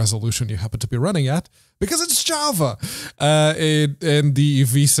whatever resolution you happen to be running at, because it's Java. And the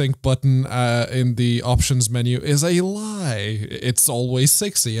VSync button in the options menu is a lie. It's always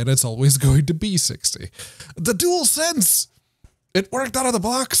 60 and it's always going to be 60. The DualSense, it worked out of the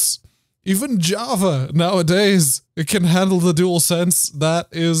box. Even Java nowadays, it can handle the DualSense. That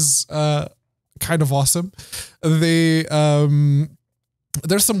is kind of awesome.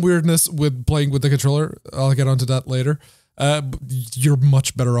 There's some weirdness with playing with the controller. I'll get onto that later. You're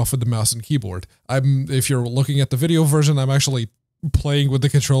much better off with the mouse and keyboard. If you're looking at the video version, I'm actually playing with the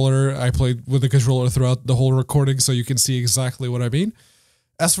controller. I played with the controller throughout the whole recording, so you can see exactly what I mean.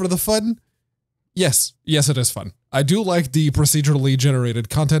 As for the fun, yes, it is fun. I do like the procedurally generated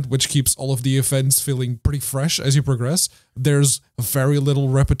content, which keeps all of the events feeling pretty fresh as you progress. There's very little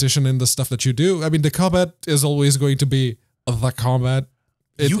repetition in the stuff that you do. I mean, the combat is always going to be the combat.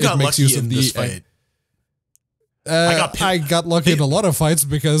 You got lucky in this fight. I got lucky in a lot of fights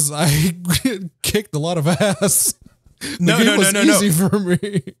because I kicked a lot of ass. No. Easy for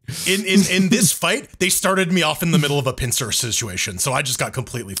me. In this fight, they started me off in the middle of a pincer situation, so I just got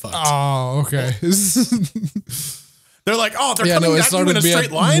completely fucked. Oh, okay. They're like, oh, they're coming at you in a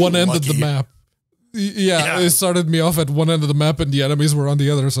straight line. One end of the map. Yeah, it started me off at one end of the map, and the enemies were on the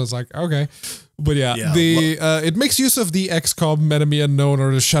other. So it's like, okay. But it makes use of the XCOM Enemy Unknown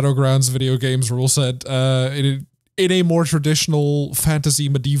or the Shadowgrounds video games rule set in a more traditional fantasy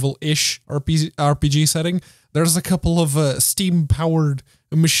medieval-ish RPG setting. There's a couple of steam-powered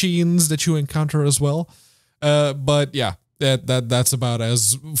machines that you encounter as well. But yeah, that's about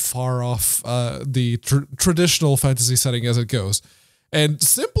as far off the traditional fantasy setting as it goes. And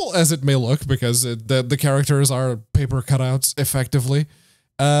simple as it may look, because the characters are paper cutouts effectively,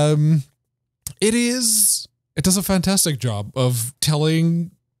 it does a fantastic job of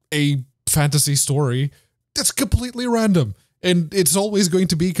telling a fantasy story that's completely random, and it's always going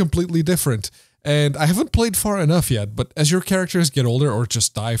to be completely different. And I haven't played far enough yet, but as your characters get older or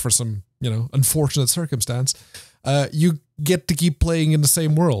just die for some, unfortunate circumstance, you get to keep playing in the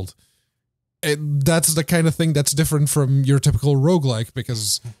same world. And that's the kind of thing that's different from your typical roguelike,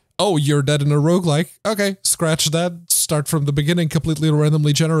 because, oh, you're dead in a roguelike. Okay, scratch that. Start from the beginning, completely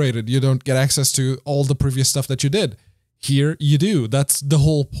randomly generated. You don't get access to all the previous stuff that you did. Here, you do. That's the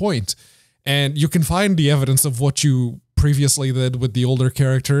whole point. And you can find the evidence of what you previously did with the older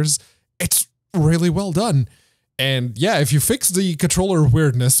characters. It's really well done. And yeah, if you fix the controller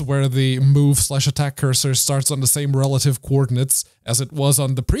weirdness where the move/attack cursor starts on the same relative coordinates as it was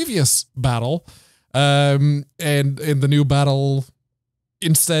on the previous battle, and in the new battle,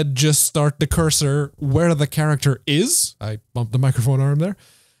 instead just start the cursor where the character is, I bumped the microphone arm there,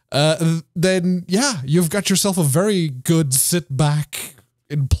 then yeah, you've got yourself a very good sit back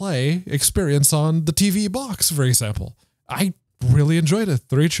and play experience on the TV box, for example. I really enjoyed it.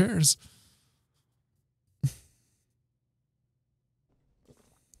 3 chairs.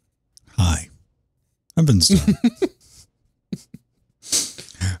 Hi, I've been stoned.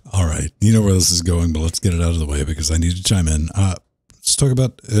 All right, you know where this is going, but let's get it out of the way because I need to chime in. Let's talk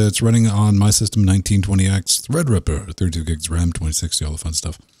about it's running on my system 1920X Threadripper, 32 gigs RAM, 2060, all the fun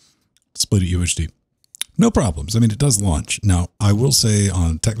stuff. split at UHD. No problems. I mean, it does launch. Now, I will say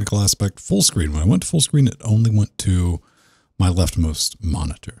on technical aspect, full screen. When I went to full screen, it only went to my leftmost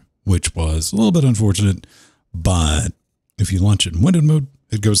monitor, which was a little bit unfortunate. But if you launch it in windowed mode,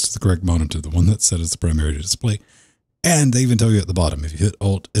 it goes to the correct monitor, the one that's set as the primary display. And they even tell you at the bottom, if you hit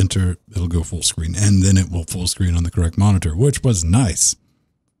Alt, Enter, it'll go full screen. And then it will full screen on the correct monitor, which was nice.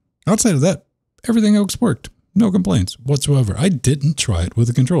 Outside of that, everything else worked. No complaints whatsoever. I didn't try it with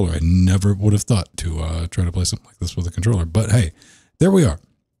a controller. I never would have thought to try to play something like this with a controller. But hey, there we are.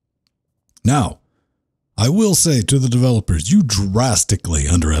 Now, I will say to the developers, you drastically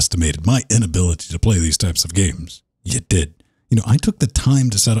underestimated my inability to play these types of games. You did. You know, I took the time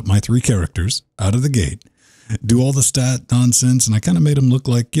to set up my 3 characters out of the gate, do all the stat nonsense, and I kind of made them look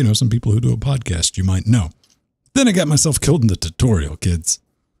like, you know, some people who do a podcast you might know. Then I got myself killed in the tutorial, kids.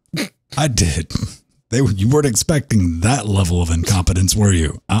 I did. You weren't expecting that level of incompetence, were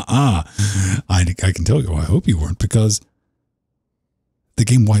you? I can tell you, I hope you weren't, because the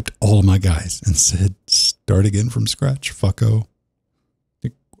game wiped all of my guys and said, start again from scratch, fucko.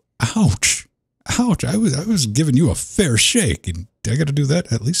 Ouch. Ouch. I was giving you a fair shake, and I got to do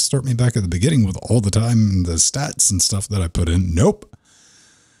that? At least start me back at the beginning with all the time and the stats and stuff that I put in. Nope.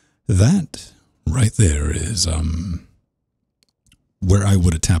 That right there is where I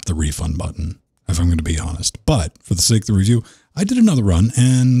would have tapped the refund button, if I'm going to be honest. But for the sake of the review, I did another run,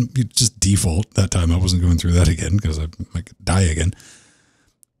 and just default. That time I wasn't going through that again because I might die again.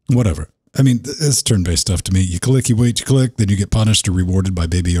 Whatever. I mean, it's turn-based stuff to me. You click, you wait, you click, then you get punished or rewarded by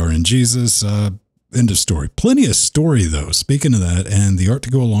Baby RNGesus. End of story. Plenty of story, though. Speaking of that, and the art to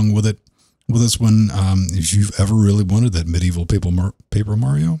go along with it, with this one, if you've ever really wanted that medieval Paper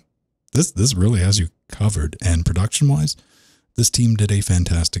Mario, this really has you covered. And production-wise, this team did a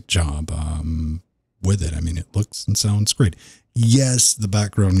fantastic job with it. I mean, it looks and sounds great. Yes, the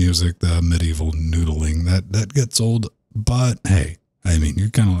background music, the medieval noodling, that gets old, but hey, I mean, you're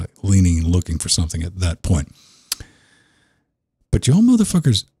kind of like leaning and looking for something at that point. But y'all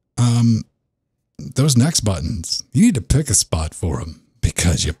motherfuckers, those next buttons, you need to pick a spot for them,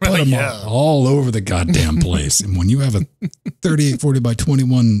 because you put them all over the goddamn place. And when you have a 3840 by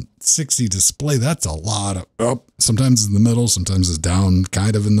 2160 display, that's a lot of up. Sometimes in the middle, sometimes it's down,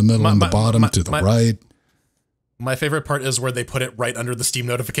 kind of in the middle, and the bottom to the right. My favorite part is where they put it right under the Steam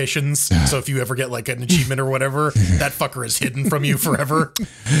notifications. So if you ever get like an achievement or whatever, that fucker is hidden from you forever.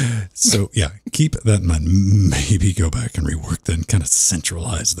 So yeah, keep that in mind. Maybe go back and rework that and kind of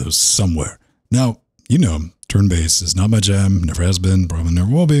centralize those somewhere. Now, you know, turn-based is not my jam, never has been, probably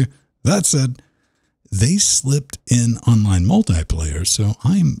never will be. That said, they slipped in online multiplayer. So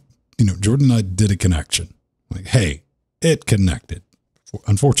Jordan and I did a connection. Like, hey, it connected.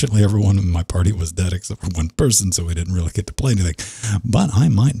 Unfortunately, everyone in my party was dead except for one person, so we didn't really get to play anything. But I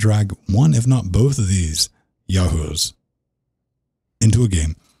might drag one, if not both of these yahoos into a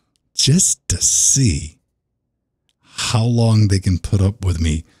game just to see how long they can put up with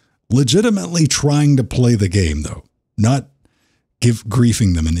me legitimately trying to play the game, though. Not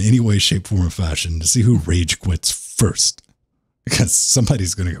griefing them in any way, shape, form, or fashion, to see who rage quits first. Because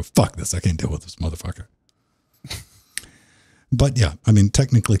somebody's going to go, fuck this, I can't deal with this motherfucker. But yeah, I mean,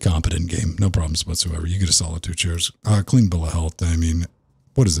 technically competent game, no problems whatsoever. You get a solid 2 chairs, clean bill of health. I mean,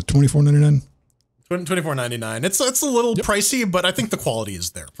 what is it, $24.99? $24.99. It's a little pricey, but I think the quality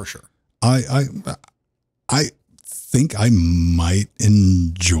is there for sure. I think I might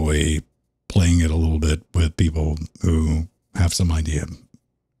enjoy playing it a little bit with people who have some idea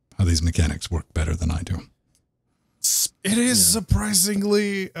how these mechanics work better than I do. It is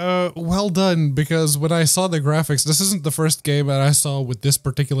surprisingly well done, because when I saw the graphics, this isn't the first game that I saw with this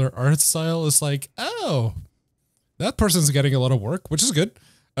particular art style. It's like, oh, that person's getting a lot of work, which is good.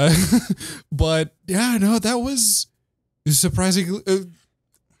 But yeah, no, that was surprisingly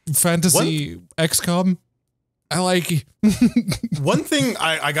fantasy XCOM. I like one thing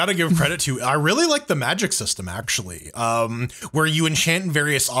I gotta give credit to. I really like the magic system, actually, where you enchant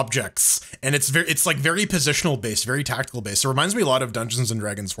various objects, and it's like very positional based, very tactical based. It reminds me a lot of Dungeons and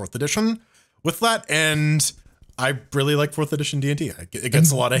Dragons 4th edition with that, and I really like 4th edition D&D. It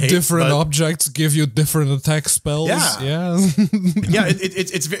gets a lot of hate. Different objects give you different attack spells. Yeah.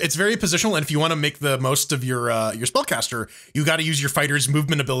 It's very positional, and if you want to make the most of your spellcaster, you got to use your fighter's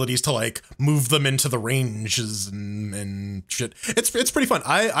movement abilities to like move them into the ranges and shit. It's pretty fun.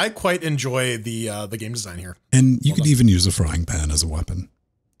 I quite enjoy the game design here. And you could even use a frying pan as a weapon.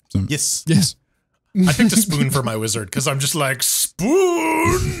 So. Yes. I picked a spoon for my wizard because I'm just like,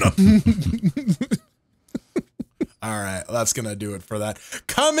 spoon. All right, that's going to do it for that.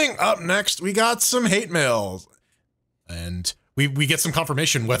 Coming up next, we got some hate mails. And we get some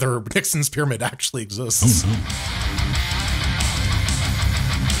confirmation whether Nixon's pyramid actually exists. Oh, no.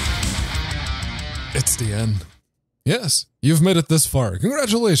 It's the end. Yes, you've made it this far.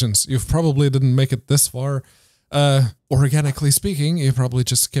 Congratulations. You've probably didn't make it this far. Organically speaking, you probably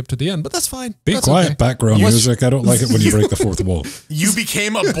just skipped to the end, but that's fine. Be That's quiet, okay. background music. I don't like it when you break the fourth wall. You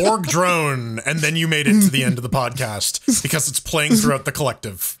became a Borg drone, and then you made it to the end of the podcast because it's playing throughout the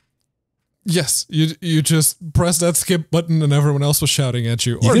collective. Yes, you just pressed that skip button and everyone else was shouting at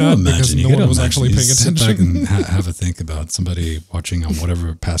you. Or You not, gotta because imagine, no you one gotta was imagine actually you paying sit back attention. and have a think about somebody watching on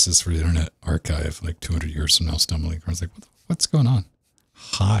whatever passes for the internet archive like 200 years from now stumbling across like, what's going on?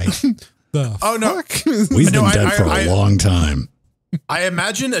 Hi. Oh, no. We've No, been dead for a long time. I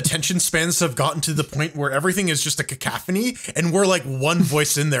imagine attention spans have gotten to the point where everything is just a cacophony, and we're like one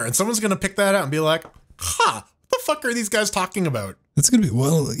voice in there, and someone's going to pick that out and be like, what the fuck are these guys talking about? It's going to be,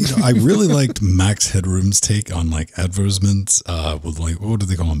 well, I really liked Max Headroom's take on like advertisements with like, what do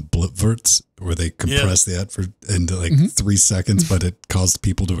they call them? Blipverts, where they compress the advert into like 3 seconds, but it caused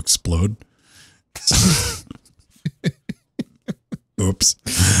people to explode. Oops.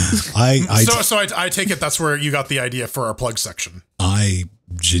 So I take it that's where you got the idea for our plug section. I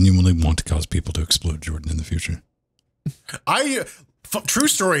genuinely want to cause people to explode, Jordan, in the future. True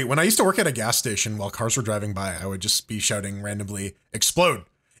story, when I used to work at a gas station while cars were driving by, I would just be shouting randomly, explode,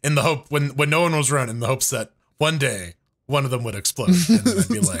 in the hope, when no one was around, in the hopes that one day one of them would explode. And then I'd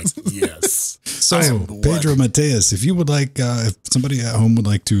be like, yes. So, Pedro Mateus, if you would like, if somebody at home would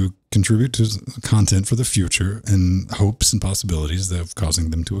like to contribute to content for the future and hopes and possibilities of causing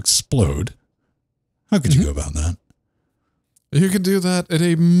them to explode, how could you go about that? You can do that in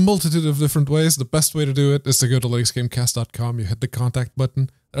a multitude of different ways. The best way to do it is to go to linuxgamecast.com. You hit the contact button.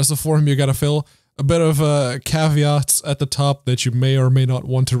 There's a form you got to fill. A bit of caveats at the top that you may or may not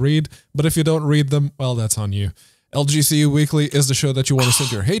want to read. But if you don't read them, well, that's on you. LGCU Weekly is the show that you want to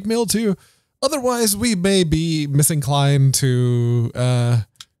send your hate mail to. Otherwise, we may be misinclined to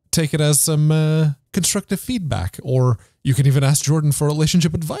take it as some constructive feedback. Or you can even ask Jordan for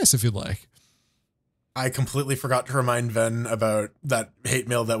relationship advice if you'd like. I completely forgot to remind Ven about that hate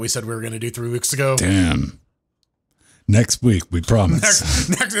mail that we said we were going to do 3 weeks ago. Damn. Next week, we promise.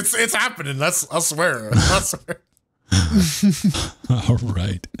 Next, it's happening. I swear. I swear. All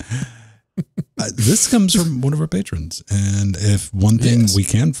right. This comes from one of our patrons. And if one thing we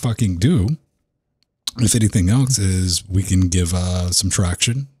can fucking do, if anything else, is we can give some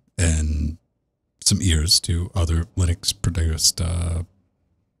traction and some ears to other Linux produced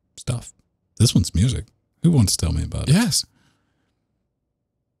stuff. This one's music. Who wants to tell me about it? Yes.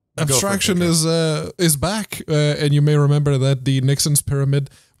 Abstraction is back, and you may remember that the Nixon's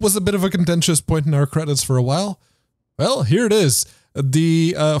Pyramid was a bit of a contentious point in our credits for a while. Well, here it is.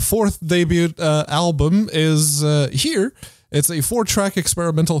 The fourth debut album is here. It's a 4-track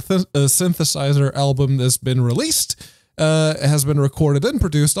experimental synthesizer album that's been released. It has been recorded and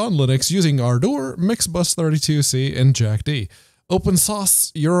produced on Linux using Ardour, Mixbus 32C, and Jack D. Open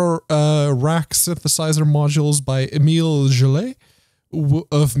source Euro rack synthesizer modules by Emile Gillet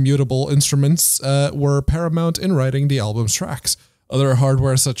of Mutable Instruments were paramount in writing the album's tracks. Other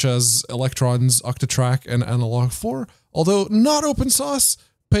hardware such as Electron's Octatrack and Analog 4, although not open source,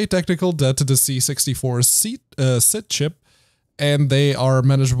 pay technical debt to the C64 SIT chip, and they are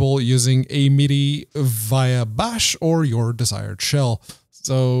manageable using a MIDI via Bash or your desired shell.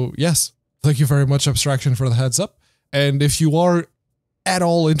 So yes, thank you very much, Abstraction, for the heads up. And if you are at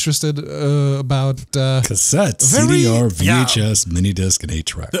all interested about cassette, CDR, VHS, mini disc, and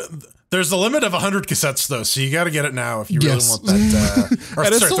 8-track. There's a limit of 100 cassettes, though, so you got to get it now if you really want that.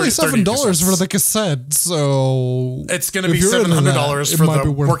 And it's only $7 for the cassette, so it's going to be $700 for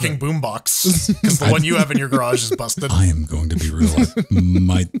the working boombox because the one you have in your garage is busted. I am going to be real.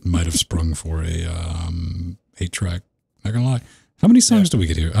 I might have sprung for a 8-track. Not gonna lie. How many songs do we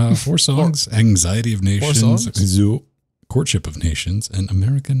get here? 4 songs. Anxiety of Nations, Zoo, Courtship of Nations, and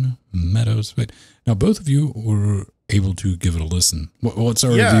American Meadows. Wait, now both of you were able to give it a listen. What's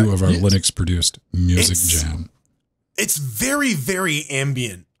our review of our Linux-produced music jam? It's very, very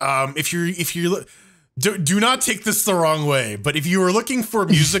ambient. If you do not take this the wrong way, but if you are looking for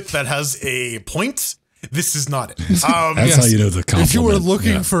music that has a point, this is not it. That's how you know the compliment. If you were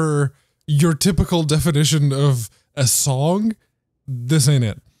looking for your typical definition of a song, this ain't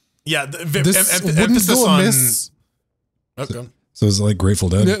it. Yeah, this wouldn't go amiss. Okay. So it's like Grateful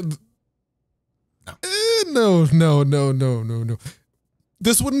Dead? No.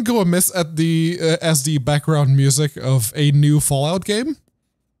 This wouldn't go amiss at the as the background music of a new Fallout game.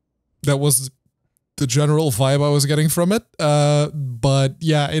 That was the general vibe I was getting from it. But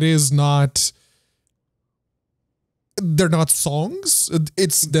yeah, it is not. they're not songs.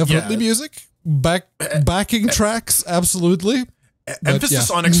 It's definitely music. Backing tracks, absolutely.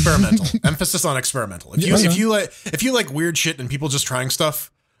 Emphasis on experimental. Emphasis on experimental. If you like weird shit and people just trying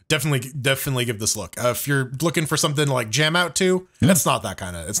stuff, definitely give this a look. If you're looking for something to like jam out to, it's not that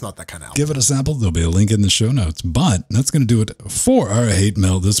kind of album. Give it a sample. There'll be a link in the show notes. But that's going to do it for our hate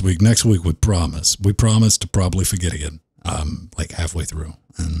mail this week. Next week, we promise to probably forget again, like halfway through,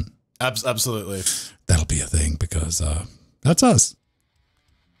 and absolutely that'll be a thing because that's us.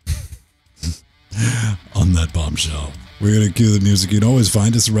 On that bombshell, we're going to cue the music. You can always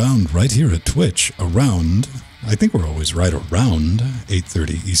find us around right here at Twitch around. I think we're always right around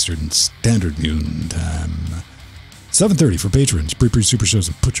 8:30 Eastern Standard Noon Time. 7:30 for patrons, pre super shows,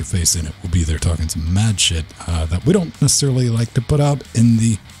 and put your face in it. We'll be there talking some mad shit that we don't necessarily like to put out in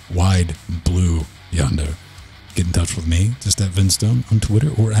the wide blue yonder. Get in touch with me, just at Vinstone on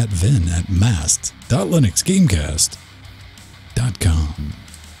Twitter or at vin@mast.linuxgamecast.com.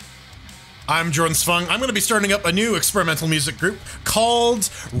 I'm Jordan Svung. I'm going to be starting up a new experimental music group called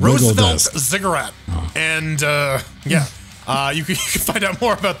Roosevelt Ziggurat. And you can find out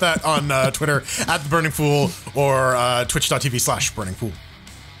more about that on Twitter at The Burning Pool or twitch.tv/Burning Pool.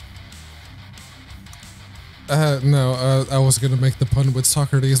 No, I was going to make the pun with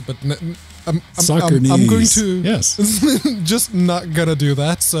Socrates, but I'm going to just not going to do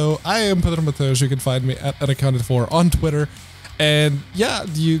that. So I am Pedro Mateos. You can find me at Unaccounted For on Twitter. And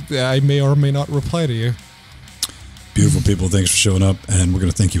I may or may not reply to you. Beautiful people, thanks for showing up, and we're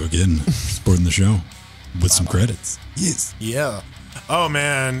going to thank you again for supporting the show with some credits. Yes. Yeah. Oh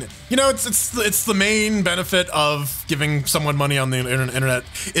man, it's the main benefit of giving someone money on the internet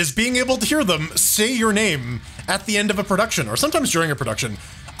is being able to hear them say your name at the end of a production or sometimes during a production.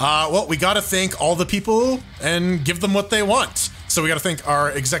 Well, we got to thank all the people and give them what they want. So we got to thank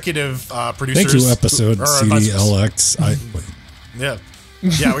our executive producers. Thank you, episode CDLX. Yeah, we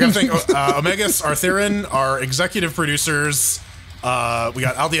got to thank Omegas, Artherin, our executive producers. We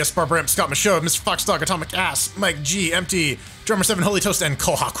got Aldi S. Barbaramp, Scott Michaud, Mr. Foxdog, Atomic Ass, Mike G, Empty, Drummer 7, Holy Toast, and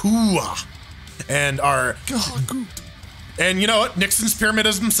Kohakua. And our... And you know what? Nixon's Pyramid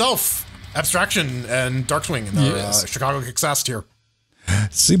himself. Abstraction and Darkswing in our Chicago Kicks Ass tier.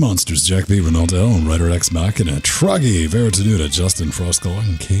 Sea Monsters, Jack B, Renault L, and Writer X Machina, Truggy, Veritanuda, Justin Frostclaw,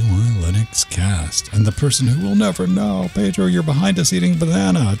 and KY Linux Cast. And the person who will never know, Pedro, you're behind us eating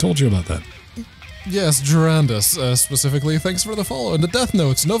banana. I told you about that. Yes, Durandus, specifically. Thanks for the follow. And the Death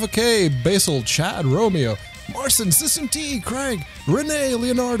Notes, Nova K, Basil, Chad, Romeo, Marcin, System T, Craig, Renee,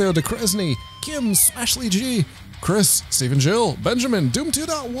 Leonardo, DeCresney, Kim, Ashley G, Chris, Stephen Jill, Benjamin, Doom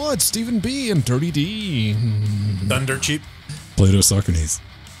 2.1, Stephen B, and Dirty D. Thunder Cheap. Plato Socrates.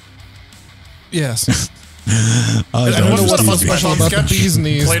 Yes. And what's the fun special about the bee's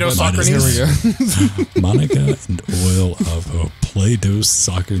knees? Plato Socrates. Here we go. Monica and Oil of Hope. Play-Doh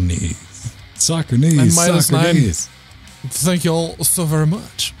Soccer Knees. Soccer Knees. And minus Soccer 9. Knees. Thank you all so very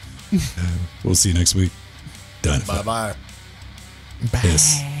much. We'll see you next week. Done. Bye-bye.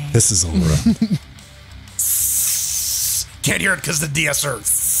 This is all around. Can't hear it because the DSR.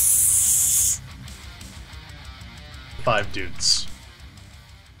 5 dudes.